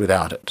exist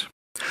without it.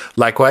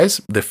 Likewise,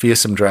 the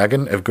fearsome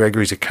dragon of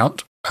Gregory's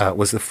account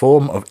was the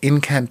form of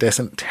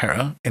incandescent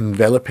terror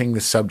enveloping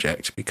the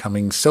subject,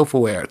 becoming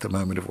self-aware at the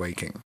moment of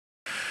waking.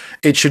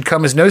 It should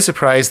come as no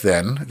surprise,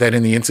 then, that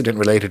in the incident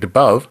related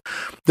above,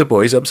 the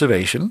boy's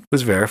observation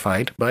was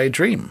verified by a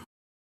dream.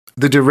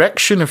 The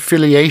direction of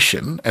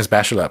filiation, as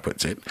Bashalar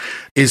puts it,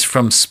 is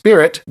from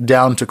spirit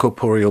down to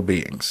corporeal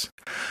beings,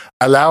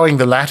 allowing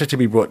the latter to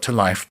be brought to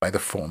life by the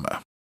former.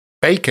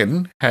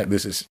 Francis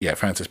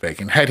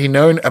Bacon, had he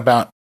known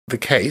about the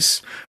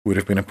case, would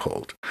have been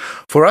appalled.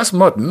 For us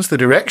moderns, the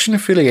direction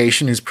of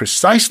filiation is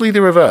precisely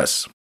the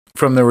reverse,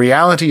 from the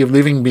reality of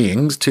living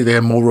beings to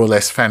their more or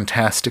less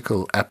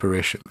fantastical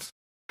apparitions.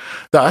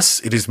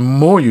 Thus, it is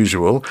more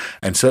usual,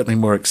 and certainly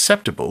more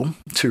acceptable,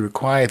 to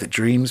require that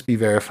dreams be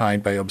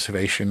verified by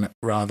observation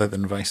rather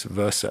than vice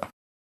versa.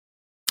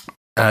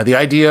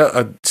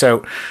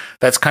 So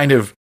that's kind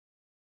of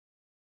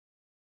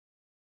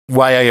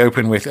why I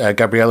open with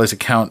Gabriela's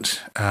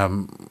account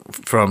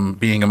from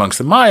being amongst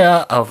the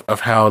Maya of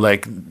how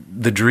like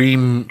the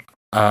dream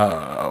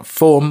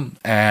form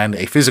and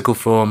a physical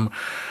form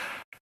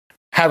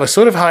have a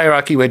sort of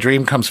hierarchy where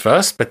dream comes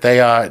first, but they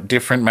are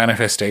different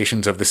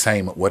manifestations of the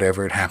same,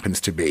 whatever it happens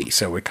to be.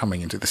 So we're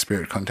coming into the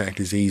spirit contact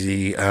is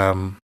easy,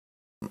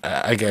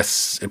 I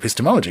guess,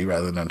 epistemology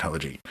rather than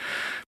ontology.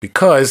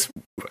 Because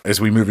as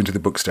we move into the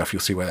book stuff, you'll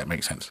see why that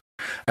makes sense.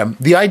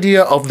 The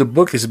idea of the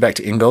book, this is back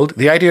to Ingold,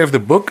 the idea of the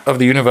book of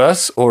the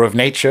universe or of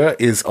nature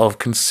is of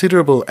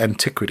considerable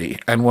antiquity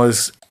and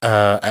was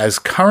as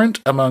current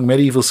among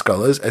medieval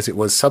scholars as it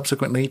was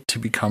subsequently to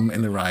become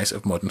in the rise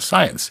of modern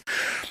science.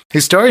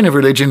 Historian of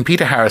religion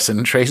Peter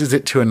Harrison traces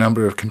it to a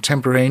number of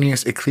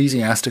contemporaneous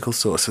ecclesiastical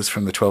sources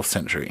from the 12th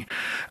century.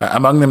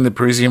 Among them, the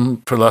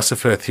Parisian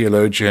philosopher,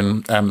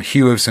 theologian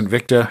Hugh of St.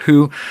 Victor,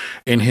 who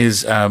in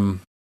his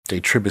De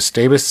Tribus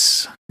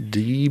Debus,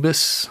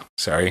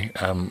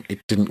 it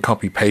didn't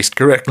copy-paste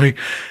correctly.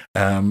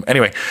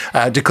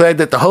 Declared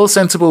that the whole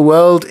sensible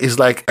world is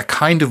like a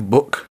kind of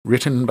book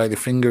written by the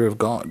finger of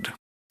God.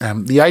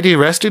 The idea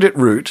rested at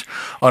root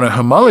on a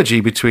homology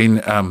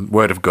between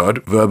Word of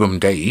God, verbum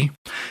Dei,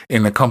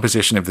 in the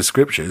composition of the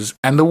scriptures,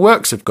 and the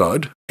works of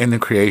God in the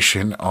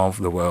creation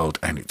of the world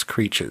and its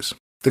creatures.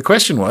 The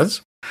question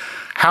was,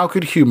 how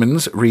could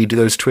humans read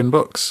those twin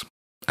books?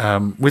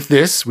 With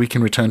this, we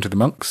can return to the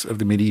monks of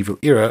the medieval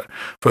era,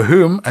 for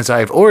whom, as I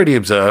have already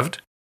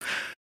observed,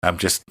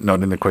 just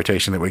not in the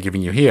quotation that we're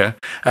giving you here,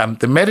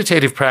 the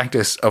meditative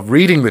practice of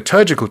reading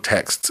liturgical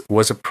texts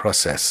was a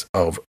process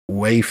of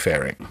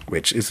wayfaring,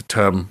 which is a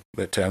term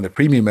that the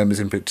premium members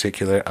in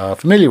particular are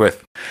familiar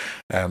with.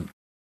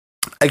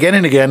 Again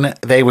and again,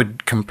 they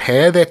would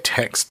compare their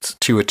texts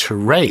to a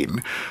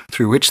terrain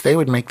through which they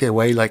would make their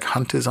way like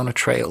hunters on a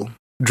trail,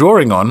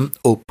 drawing on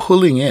or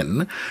pulling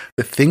in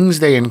the things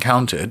they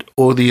encountered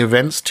or the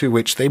events to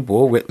which they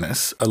bore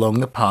witness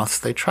along the paths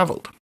they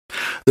travelled.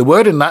 The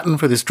word in Latin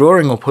for this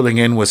drawing or pulling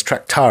in was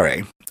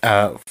tractare,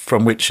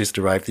 from which is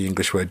derived the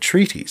English word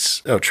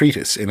treatise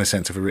in the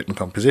sense of a written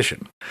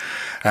composition.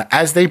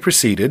 As they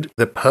proceeded,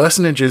 the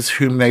personages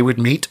whom they would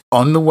meet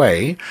on the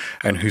way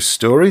and whose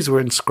stories were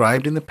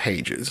inscribed in the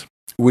pages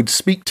would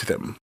speak to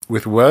them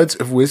with words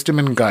of wisdom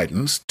and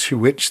guidance to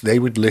which they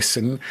would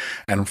listen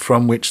and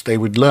from which they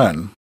would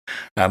learn.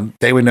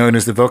 They were known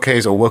as the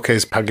voces or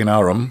voces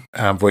paginarum,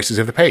 voices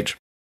of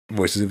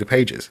the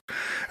pages.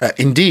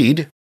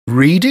 Indeed,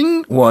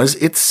 reading was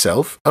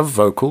itself a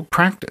vocal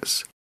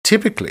practice.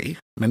 Typically,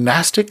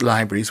 monastic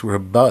libraries were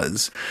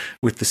abuzz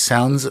with the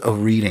sounds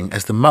of reading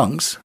as the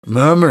monks,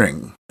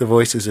 murmuring the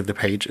voices of the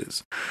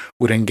pages,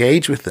 would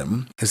engage with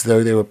them as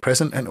though they were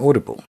present and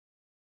audible.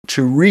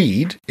 To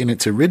read, in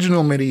its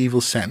original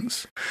medieval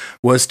sense,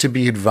 was to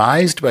be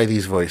advised by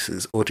these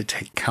voices or to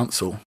take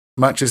counsel,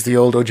 much as the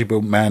old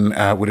Ojibwe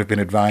man would have been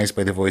advised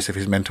by the voice of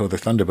his mentor, the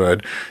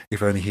Thunderbird,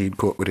 if only he'd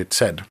caught what it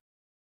said.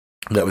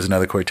 That was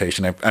another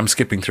quotation. I'm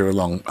skipping through a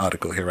long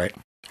article here, right?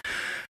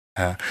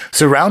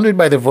 Surrounded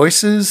by the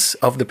voices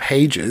of the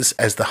pages,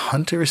 as the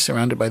hunter is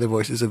surrounded by the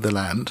voices of the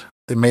land,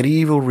 the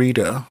medieval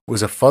reader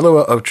was a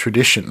follower of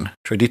tradition,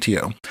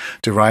 traditio,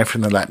 derived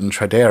from the Latin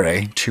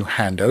tradere, to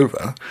hand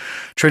over.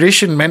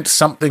 Tradition meant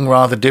something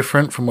rather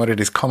different from what it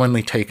is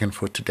commonly taken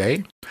for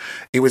today.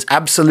 It was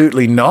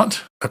absolutely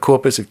not a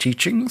corpus of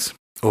teachings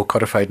or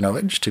codified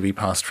knowledge to be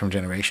passed from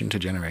generation to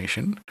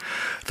generation.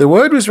 The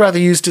word was rather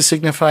used to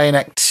signify an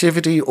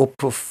activity or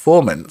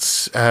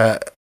performance,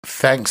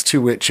 thanks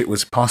to which it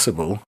was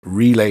possible,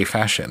 relay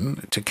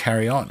fashion, to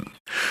carry on.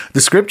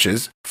 The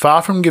scriptures,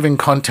 far from giving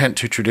content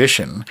to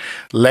tradition,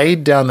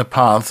 laid down the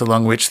paths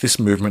along which this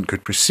movement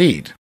could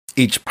proceed.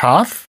 Each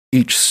path,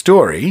 each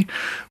story,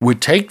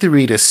 would take the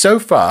reader so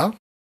far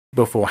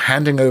before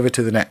handing over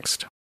to the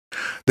next.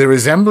 The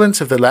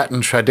resemblance of the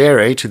Latin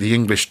tradere to the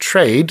English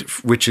trade,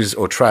 which is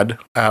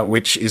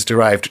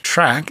derived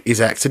track, is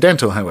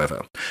accidental,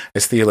 however.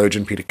 As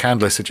theologian Peter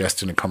Candler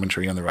suggests in a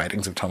commentary on the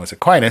writings of Thomas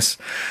Aquinas,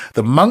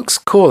 the monk's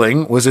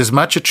calling was as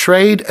much a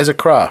trade as a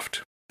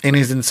craft. In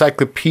his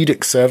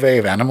encyclopedic survey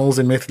of animals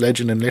in myth,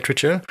 legend, and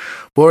literature,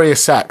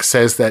 Boreas Sachs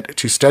says that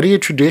to study a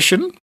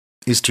tradition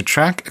is to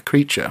track a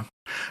creature,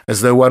 as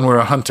though one were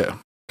a hunter,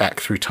 back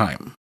through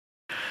time.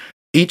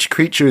 Each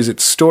creature is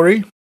its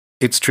story,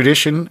 its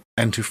tradition,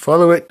 and to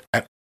follow it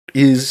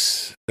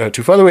is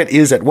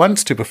at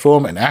once to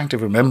perform an act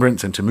of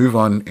remembrance and to move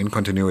on in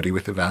continuity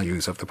with the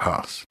values of the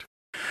past.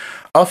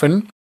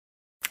 Often,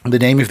 the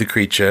name of the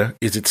creature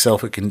is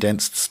itself a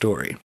condensed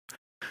story,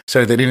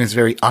 so that in its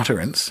very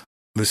utterance,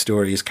 the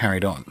story is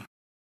carried on.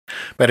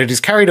 But it is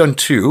carried on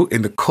too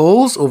in the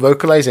calls or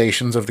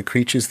vocalizations of the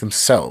creatures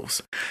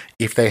themselves,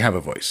 if they have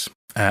a voice,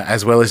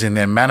 as well as in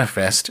their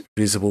manifest,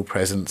 visible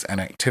presence and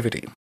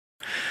activity.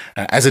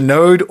 As a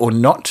node or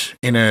knot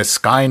in a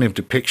skein of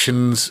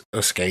depictions,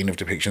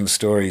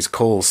 stories,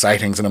 calls,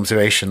 sightings, and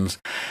observations,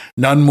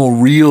 none more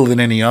real than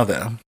any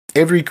other,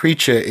 every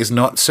creature is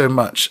not so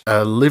much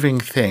a living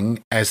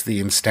thing as the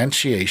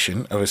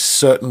instantiation of a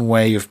certain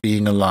way of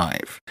being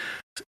alive.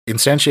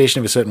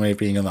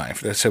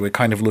 So we're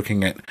kind of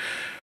looking at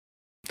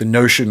the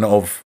notion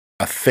of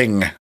a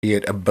thing, be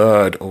it a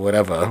bird or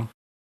whatever,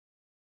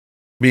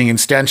 being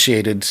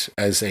instantiated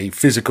as a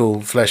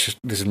physical flesh,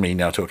 this is me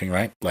now talking,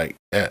 right? Like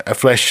a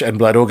flesh and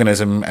blood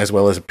organism, as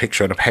well as a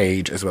picture on a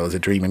page, as well as a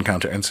dream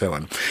encounter, and so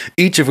on.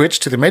 Each of which,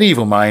 to the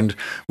medieval mind,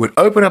 would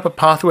open up a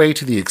pathway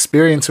to the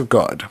experience of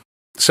God.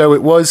 So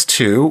it was,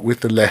 too, with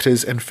the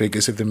letters and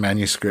figures of the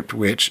manuscript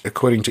which,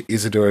 according to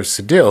Isidore of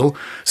Seville,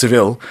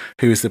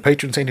 who is the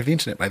patron saint of the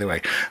internet, by the way,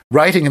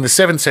 writing in the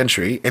 7th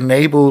century,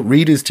 enable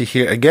readers to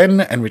hear again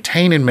and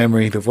retain in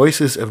memory the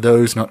voices of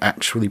those not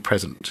actually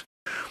present.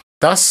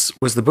 Thus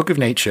was the book of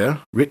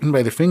nature, written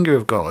by the finger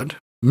of God,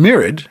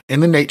 mirrored in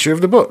the nature of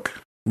the book,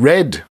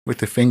 read with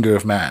the finger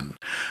of man,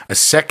 a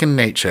second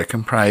nature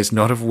comprised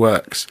not of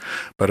works,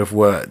 but of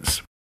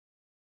words.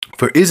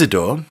 For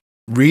Isidore,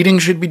 reading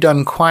should be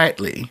done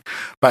quietly,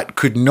 but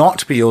could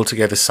not be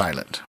altogether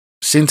silent,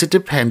 since it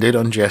depended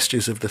on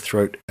gestures of the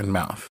throat and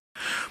mouth.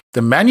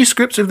 The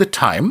manuscripts of the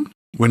time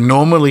were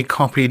normally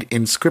copied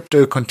in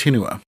scripto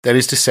continua, that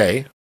is to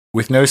say,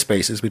 with no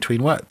spaces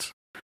between words.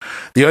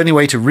 The only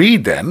way to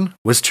read, then,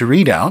 was to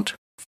read out,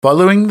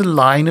 following the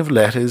line of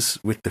letters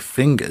with the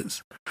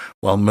fingers,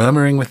 while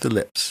murmuring with the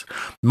lips,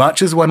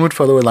 much as one would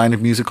follow a line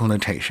of musical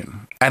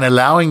notation, and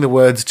allowing the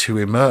words to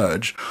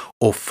emerge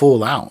or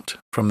fall out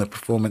from the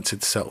performance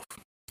itself.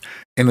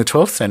 In the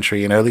 12th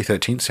century and early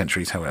 13th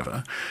centuries,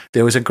 however,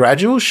 there was a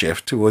gradual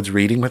shift towards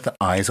reading with the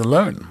eyes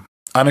alone,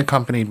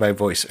 unaccompanied by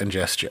voice and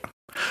gesture.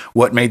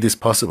 What made this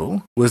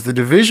possible was the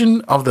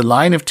division of the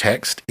line of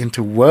text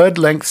into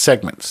word-length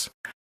segments,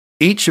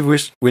 each of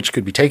which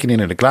could be taken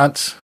in at a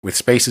glance, with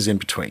spaces in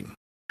between.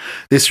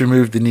 This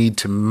removed the need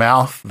to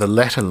mouth the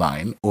letter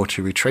line or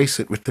to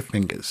retrace it with the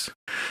fingers.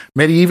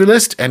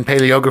 Medievalist and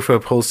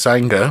paleographer Paul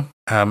Sanger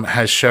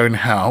has shown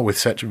how, with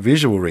such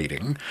visual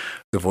reading,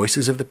 the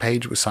voices of the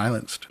page were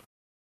silenced.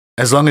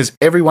 As long as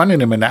everyone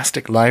in a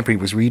monastic library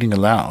was reading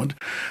aloud,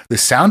 the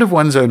sound of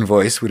one's own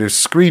voice would have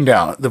screened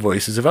out the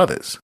voices of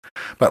others.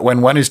 But when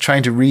one is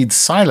trying to read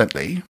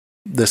silently,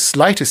 the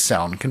slightest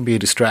sound can be a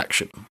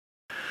distraction.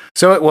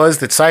 So it was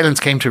that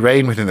silence came to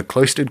reign within the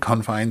cloistered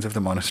confines of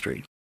the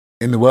monastery.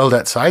 In the world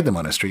outside the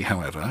monastery,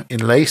 however,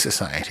 in lay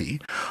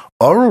society,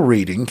 oral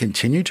reading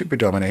continued to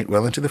predominate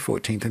well into the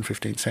 14th and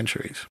 15th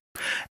centuries.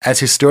 As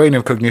historian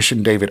of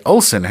cognition David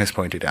Olson has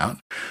pointed out,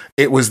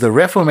 it was the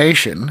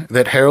Reformation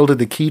that heralded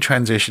the key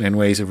transition in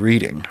ways of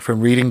reading,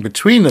 from reading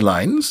between the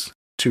lines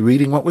to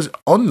reading what was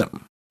on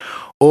them,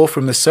 or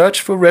from the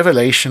search for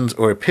revelations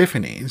or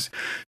epiphanies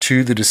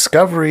to the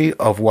discovery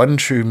of one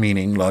true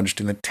meaning lodged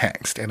in the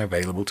text and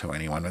available to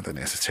anyone with the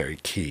necessary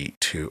key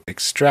to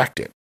extract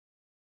it.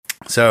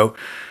 So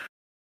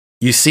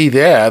you see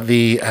there,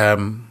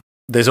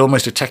 there's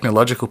almost a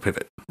technological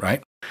pivot,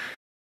 right?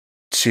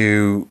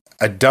 To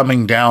a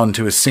dumbing down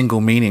to a single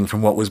meaning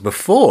from what was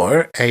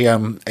before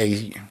an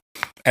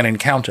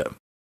encounter.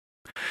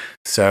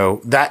 So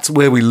that's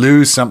where we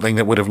lose something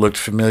that would have looked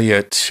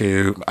familiar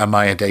to a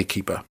Maya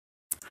daykeeper,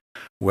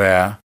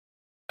 where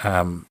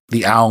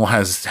the owl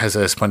has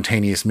a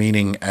spontaneous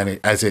meaning, and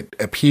as it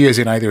appears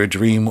in either a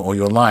dream or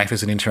your life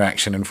as an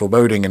interaction and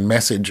foreboding and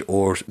message,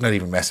 or not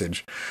even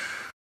message,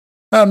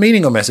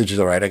 meaning or message is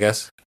all right, I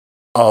guess,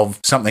 of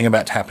something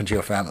about to happen to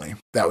your family.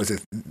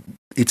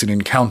 It's an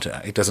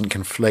encounter. It doesn't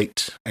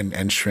conflate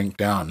and shrink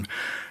down.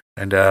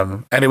 And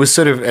it was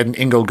sort of, and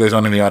Ingold goes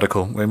on in the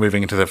article, we're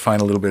moving into the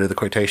final little bit of the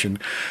quotation,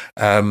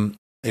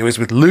 it was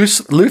with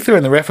Luther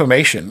and the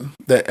Reformation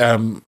that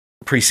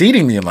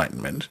preceding the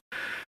Enlightenment,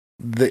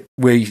 that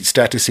we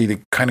start to see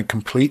the kind of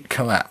complete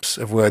collapse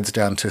of words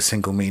down to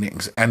single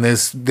meanings. And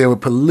there were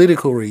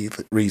political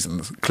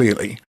reasons,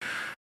 clearly,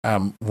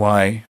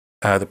 why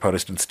the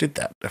Protestants did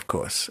that, of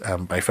course.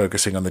 By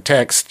focusing on the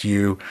text,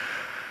 you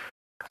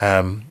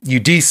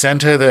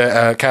decenter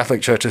the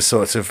Catholic Church's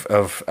sorts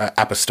of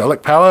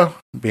apostolic power,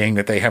 being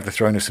that they have the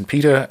throne of St.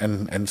 Peter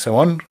and so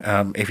on.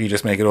 If you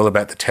just make it all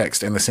about the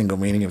text and the single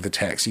meaning of the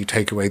text, you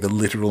take away the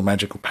literal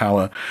magical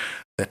power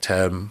that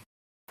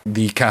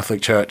the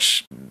Catholic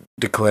Church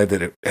declared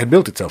that it had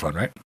built itself on,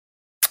 right?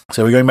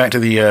 So we're going back to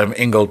the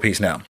Ingold piece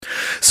now.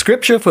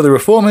 Scripture for the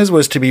Reformers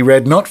was to be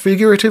read not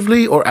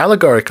figuratively or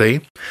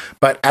allegorically,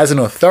 but as an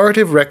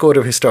authoritative record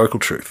of historical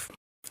truth.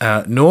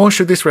 Nor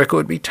should this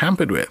record be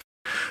tampered with.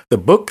 The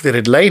book that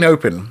had lain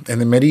open in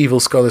the medieval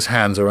scholar's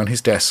hands or on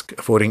his desk,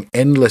 affording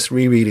endless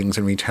rereadings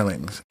and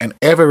retellings, and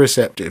ever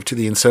receptive to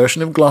the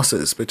insertion of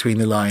glosses between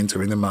the lines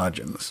or in the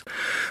margins,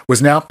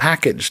 was now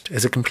packaged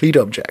as a complete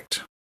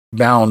object,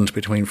 bound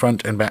between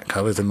front and back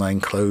covers and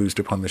lying closed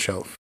upon the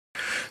shelf.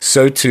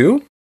 So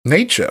too,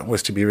 nature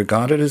was to be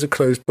regarded as a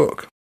closed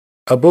book,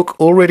 a book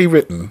already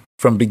written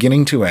from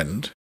beginning to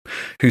end,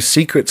 whose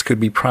secrets could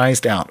be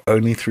prized out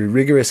only through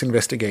rigorous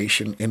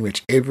investigation, in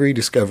which every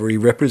discovery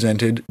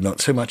represented not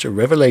so much a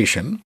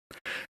revelation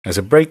as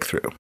a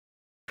breakthrough.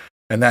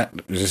 And that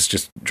is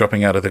just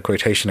dropping out of the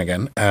quotation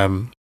again.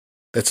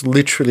 That's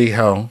literally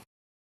how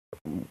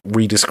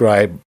we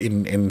describe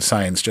in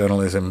science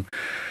journalism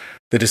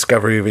the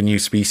discovery of a new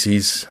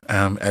species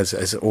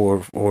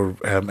or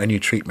a new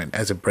treatment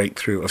as a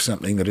breakthrough of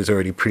something that is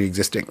already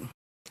pre-existing.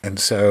 And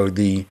so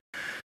this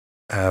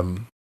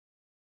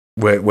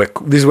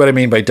is what I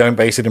mean by don't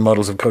base it in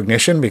models of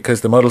cognition,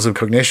 because the models of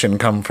cognition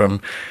come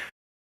from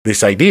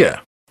this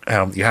idea.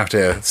 You have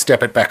to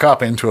step it back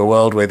up into a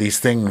world where these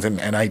things and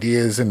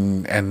ideas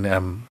and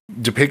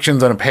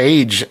depictions on a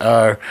page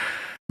are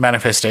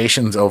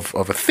manifestations of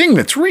a thing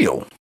that's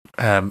real.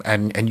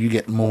 And you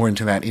get more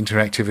into that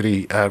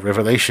interactivity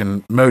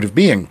revelation mode of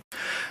being.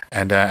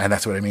 And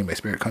that's what I mean by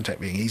spirit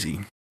contact being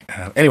easy.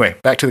 Anyway,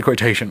 back to the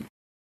quotation.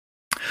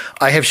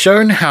 I have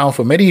shown how,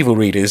 for medieval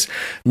readers,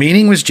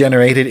 meaning was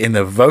generated in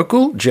the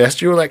vocal,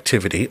 gestural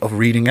activity of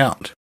reading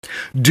out.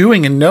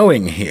 Doing and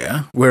knowing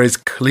here were as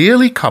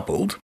clearly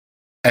coupled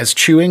as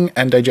chewing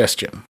and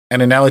digestion,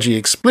 an analogy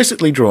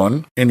explicitly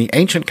drawn in the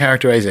ancient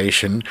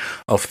characterization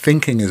of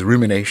thinking as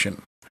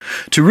rumination.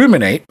 To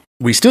ruminate,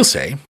 we still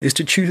say, is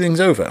to chew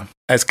things over,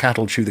 as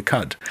cattle chew the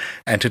cud,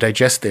 and to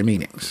digest their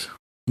meanings.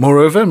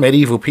 Moreover,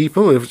 medieval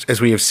people, as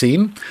we have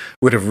seen,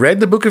 would have read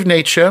the book of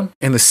nature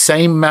in the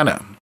same manner,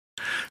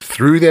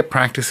 through their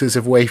practices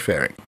of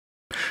wayfaring.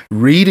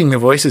 Reading the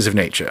voices of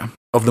nature,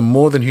 of the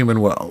more than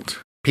human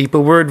world,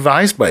 people were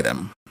advised by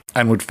them,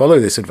 and would follow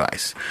this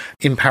advice,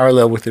 in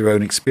parallel with their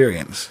own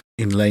experience,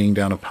 in laying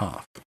down a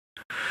path.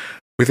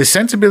 With a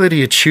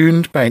sensibility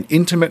attuned by an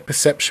intimate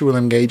perceptual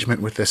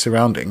engagement with their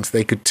surroundings,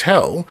 they could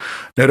tell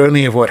not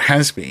only of what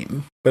has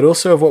been, but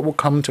also of what will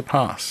come to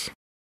pass.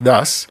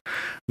 Thus,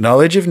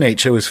 knowledge of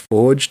nature was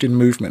forged in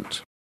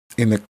movement,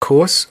 in the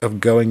course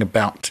of going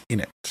about in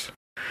it.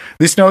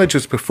 This knowledge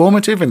was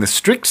performative in the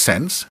strict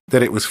sense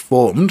that it was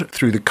formed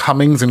through the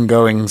comings and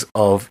goings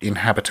of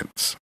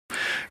inhabitants.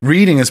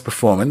 Reading as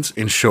performance,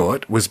 in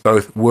short, was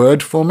both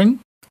word-forming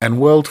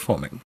and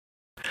world-forming.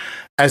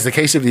 As the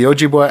case of the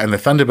Ojibwa and the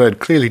Thunderbird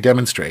clearly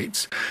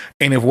demonstrates,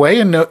 in a way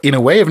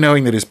of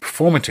knowing that is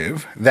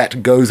performative,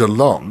 that goes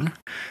along,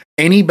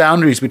 any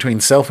boundaries between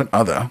self and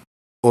other,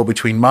 or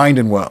between mind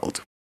and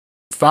world,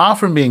 far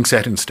from being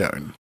set in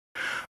stone,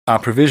 are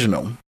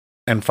provisional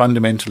and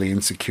fundamentally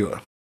insecure.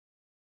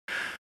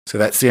 So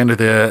that's the end of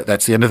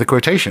the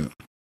quotation.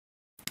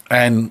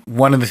 And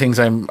one of the things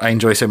I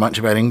enjoy so much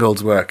about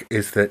Ingold's work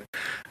is that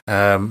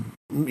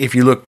if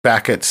you look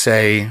back at,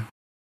 say,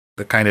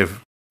 the kind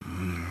of,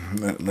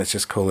 let's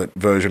just call it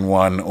version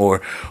 1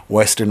 or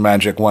Western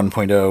Magic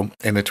 1.0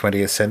 in the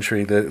 20th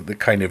century, the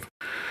kind of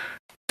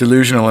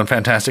delusional and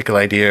fantastical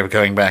idea of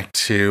going back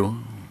to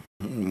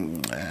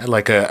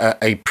like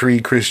a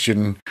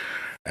pre-Christian,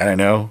 I don't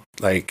know,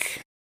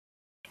 like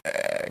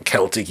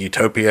Celtic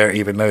utopia,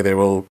 even though they're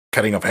all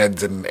cutting off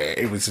heads and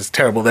it was as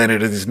terrible then as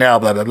it is now,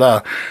 blah, blah,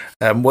 blah.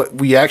 What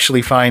we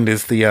actually find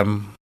is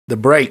the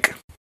break,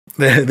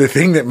 the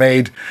thing that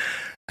made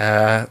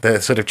the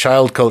sort of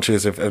child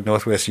cultures of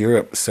Northwest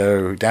Europe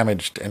so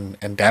damaged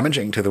and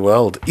damaging to the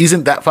world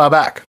isn't that far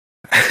back.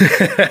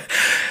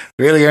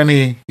 Really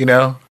only,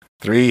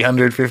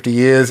 350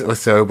 years or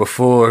so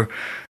before.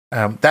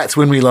 That's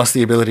when we lost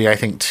the ability, I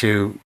think,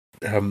 to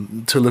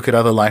look at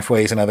other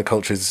lifeways and other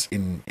cultures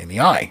in the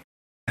eye.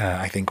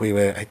 I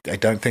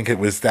don't think it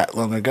was that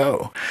long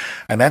ago.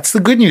 And that's the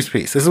good news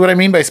piece. This is what I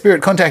mean by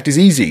spirit contact is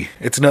easy.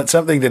 It's not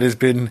something that has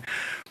been,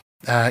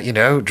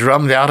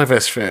 drummed out of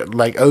us for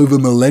like over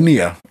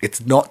millennia.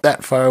 It's not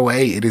that far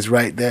away. It is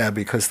right there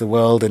because the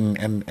world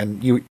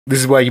and you, this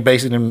is why you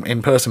base it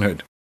in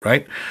personhood,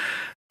 right?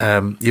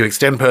 You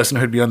extend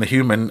personhood beyond the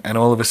human and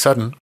all of a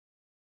sudden,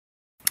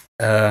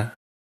 the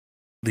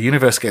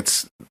universe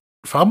gets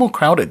far more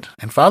crowded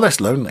and far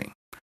less lonely.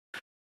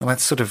 And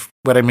that's sort of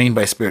what I mean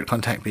by spirit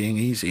contact being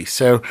easy.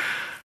 So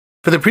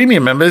for the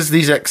premium members,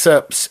 these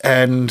excerpts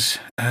and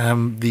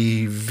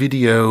the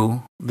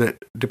video that,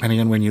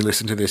 depending on when you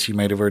listen to this, you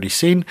might have already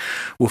seen,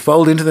 will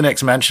fold into the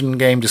next Mansion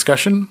game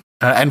discussion.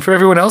 And for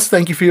everyone else,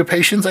 thank you for your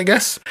patience, I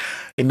guess,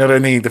 in not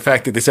only the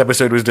fact that this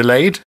episode was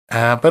delayed,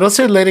 but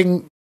also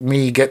letting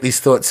me get these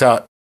thoughts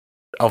out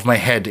of my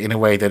head in a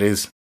way that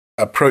is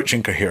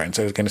approaching coherence.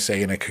 I was going to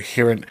say in a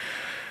coherent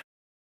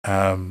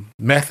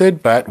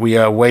method, but we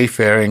are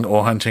wayfaring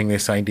or hunting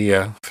this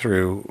idea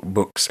through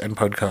books and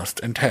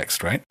podcasts and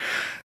text, right?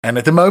 And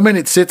at the moment,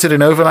 it sits at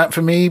an overlap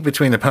for me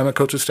between the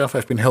permaculture stuff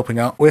I've been helping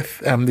out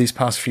with these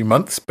past few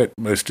months, but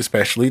most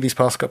especially these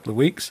past couple of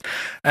weeks,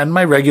 and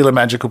my regular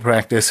magical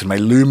practice and my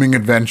looming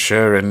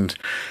adventure and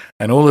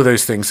all of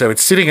those things. So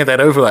it's sitting at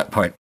that overlap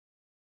point.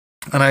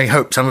 And I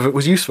hope some of it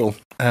was useful,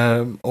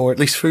 or at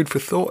least food for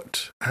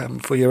thought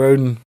for your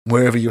own,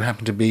 wherever you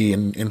happen to be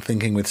in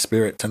thinking with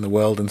spirits and the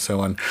world and so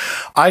on.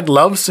 I'd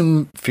love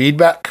some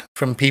feedback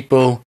from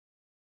people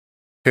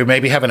who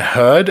maybe haven't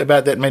heard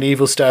about that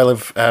medieval style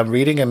of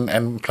reading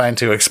and plan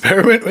to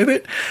experiment with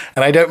it.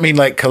 And I don't mean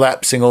like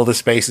collapsing all the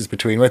spaces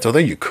between words, although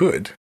you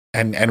could,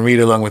 and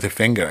read along with a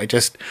finger.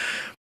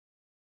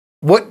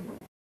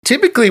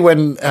 Typically,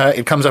 when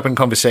it comes up in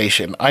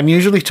conversation, I'm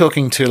usually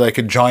talking to like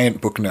a giant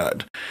book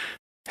nerd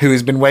who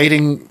has been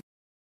waiting,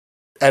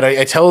 and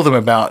I tell them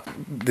about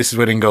this is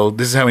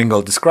how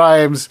Ingold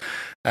describes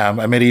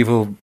a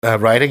medieval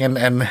writing,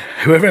 and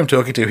whoever I'm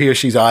talking to, he or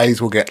she's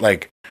eyes will get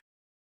like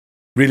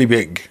really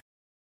big,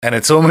 and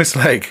it's almost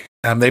like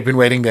they've been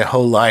waiting their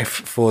whole life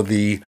for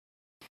the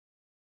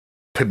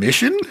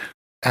permission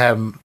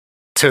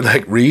to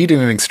like read in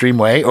an extreme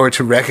way, or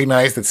to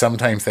recognize that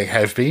sometimes they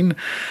have been.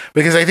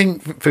 Because I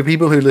think for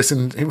people who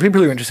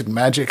are interested in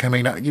magic, I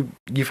mean,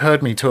 you've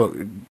heard me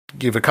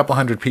give a couple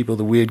hundred people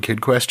the weird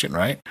kid question,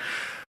 right?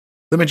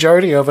 The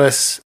majority of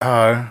us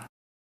are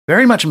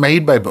very much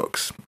made by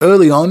books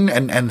early on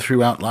and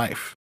throughout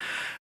life.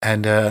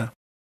 And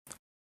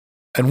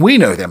we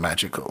know they're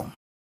magical,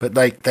 but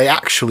like they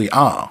actually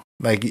are.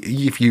 Like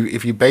if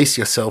you base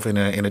yourself in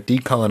a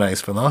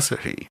decolonized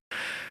philosophy,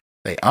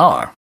 they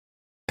are.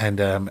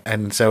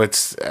 And so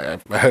it's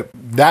I hope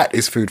that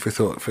is food for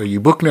thought for you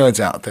book nerds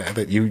out there,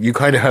 that you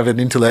kind of have an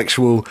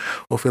intellectual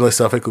or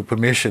philosophical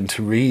permission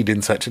to read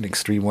in such an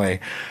extreme way,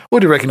 or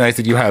to recognize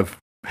that you have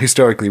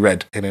historically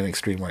read in an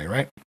extreme way,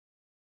 right?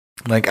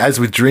 Like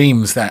as with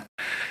dreams, that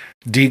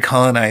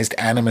decolonized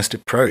animist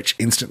approach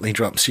instantly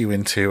drops you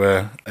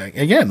into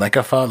again like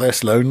a far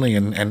less lonely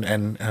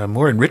and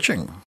more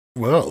enriching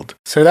world.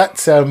 So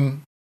that's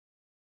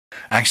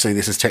actually,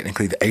 this is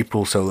technically the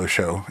April solo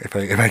show, if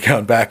I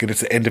count back, and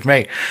it's the end of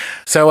May.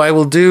 So I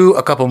will do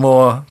a couple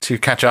more to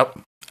catch up.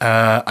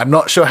 I'm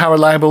not sure how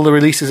reliable the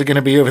releases are going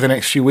to be over the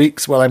next few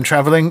weeks while I'm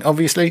traveling,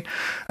 obviously.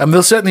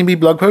 There'll certainly be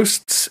blog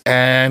posts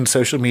and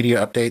social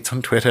media updates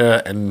on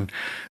Twitter and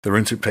the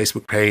RuneSoup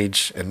Facebook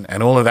page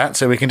and all of that,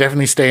 so we can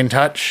definitely stay in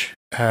touch.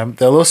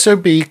 There'll also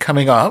be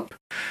coming up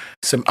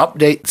some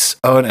updates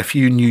on a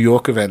few New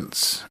York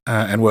events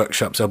and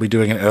workshops I'll be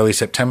doing in early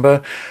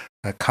September.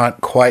 I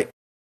can't quite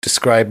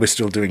describe, we're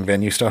still doing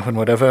venue stuff and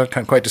whatever.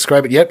 Can't quite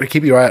describe it yet, but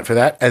keep your eye out for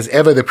that. As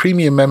ever, the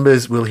premium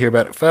members will hear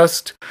about it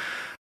first.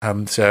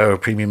 So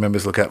premium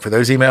members, look out for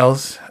those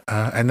emails.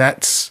 And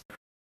that's,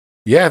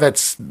 I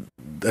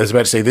was about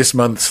to say this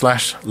month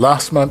 /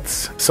 last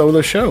month's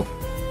solo show.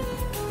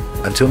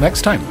 Until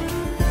next time.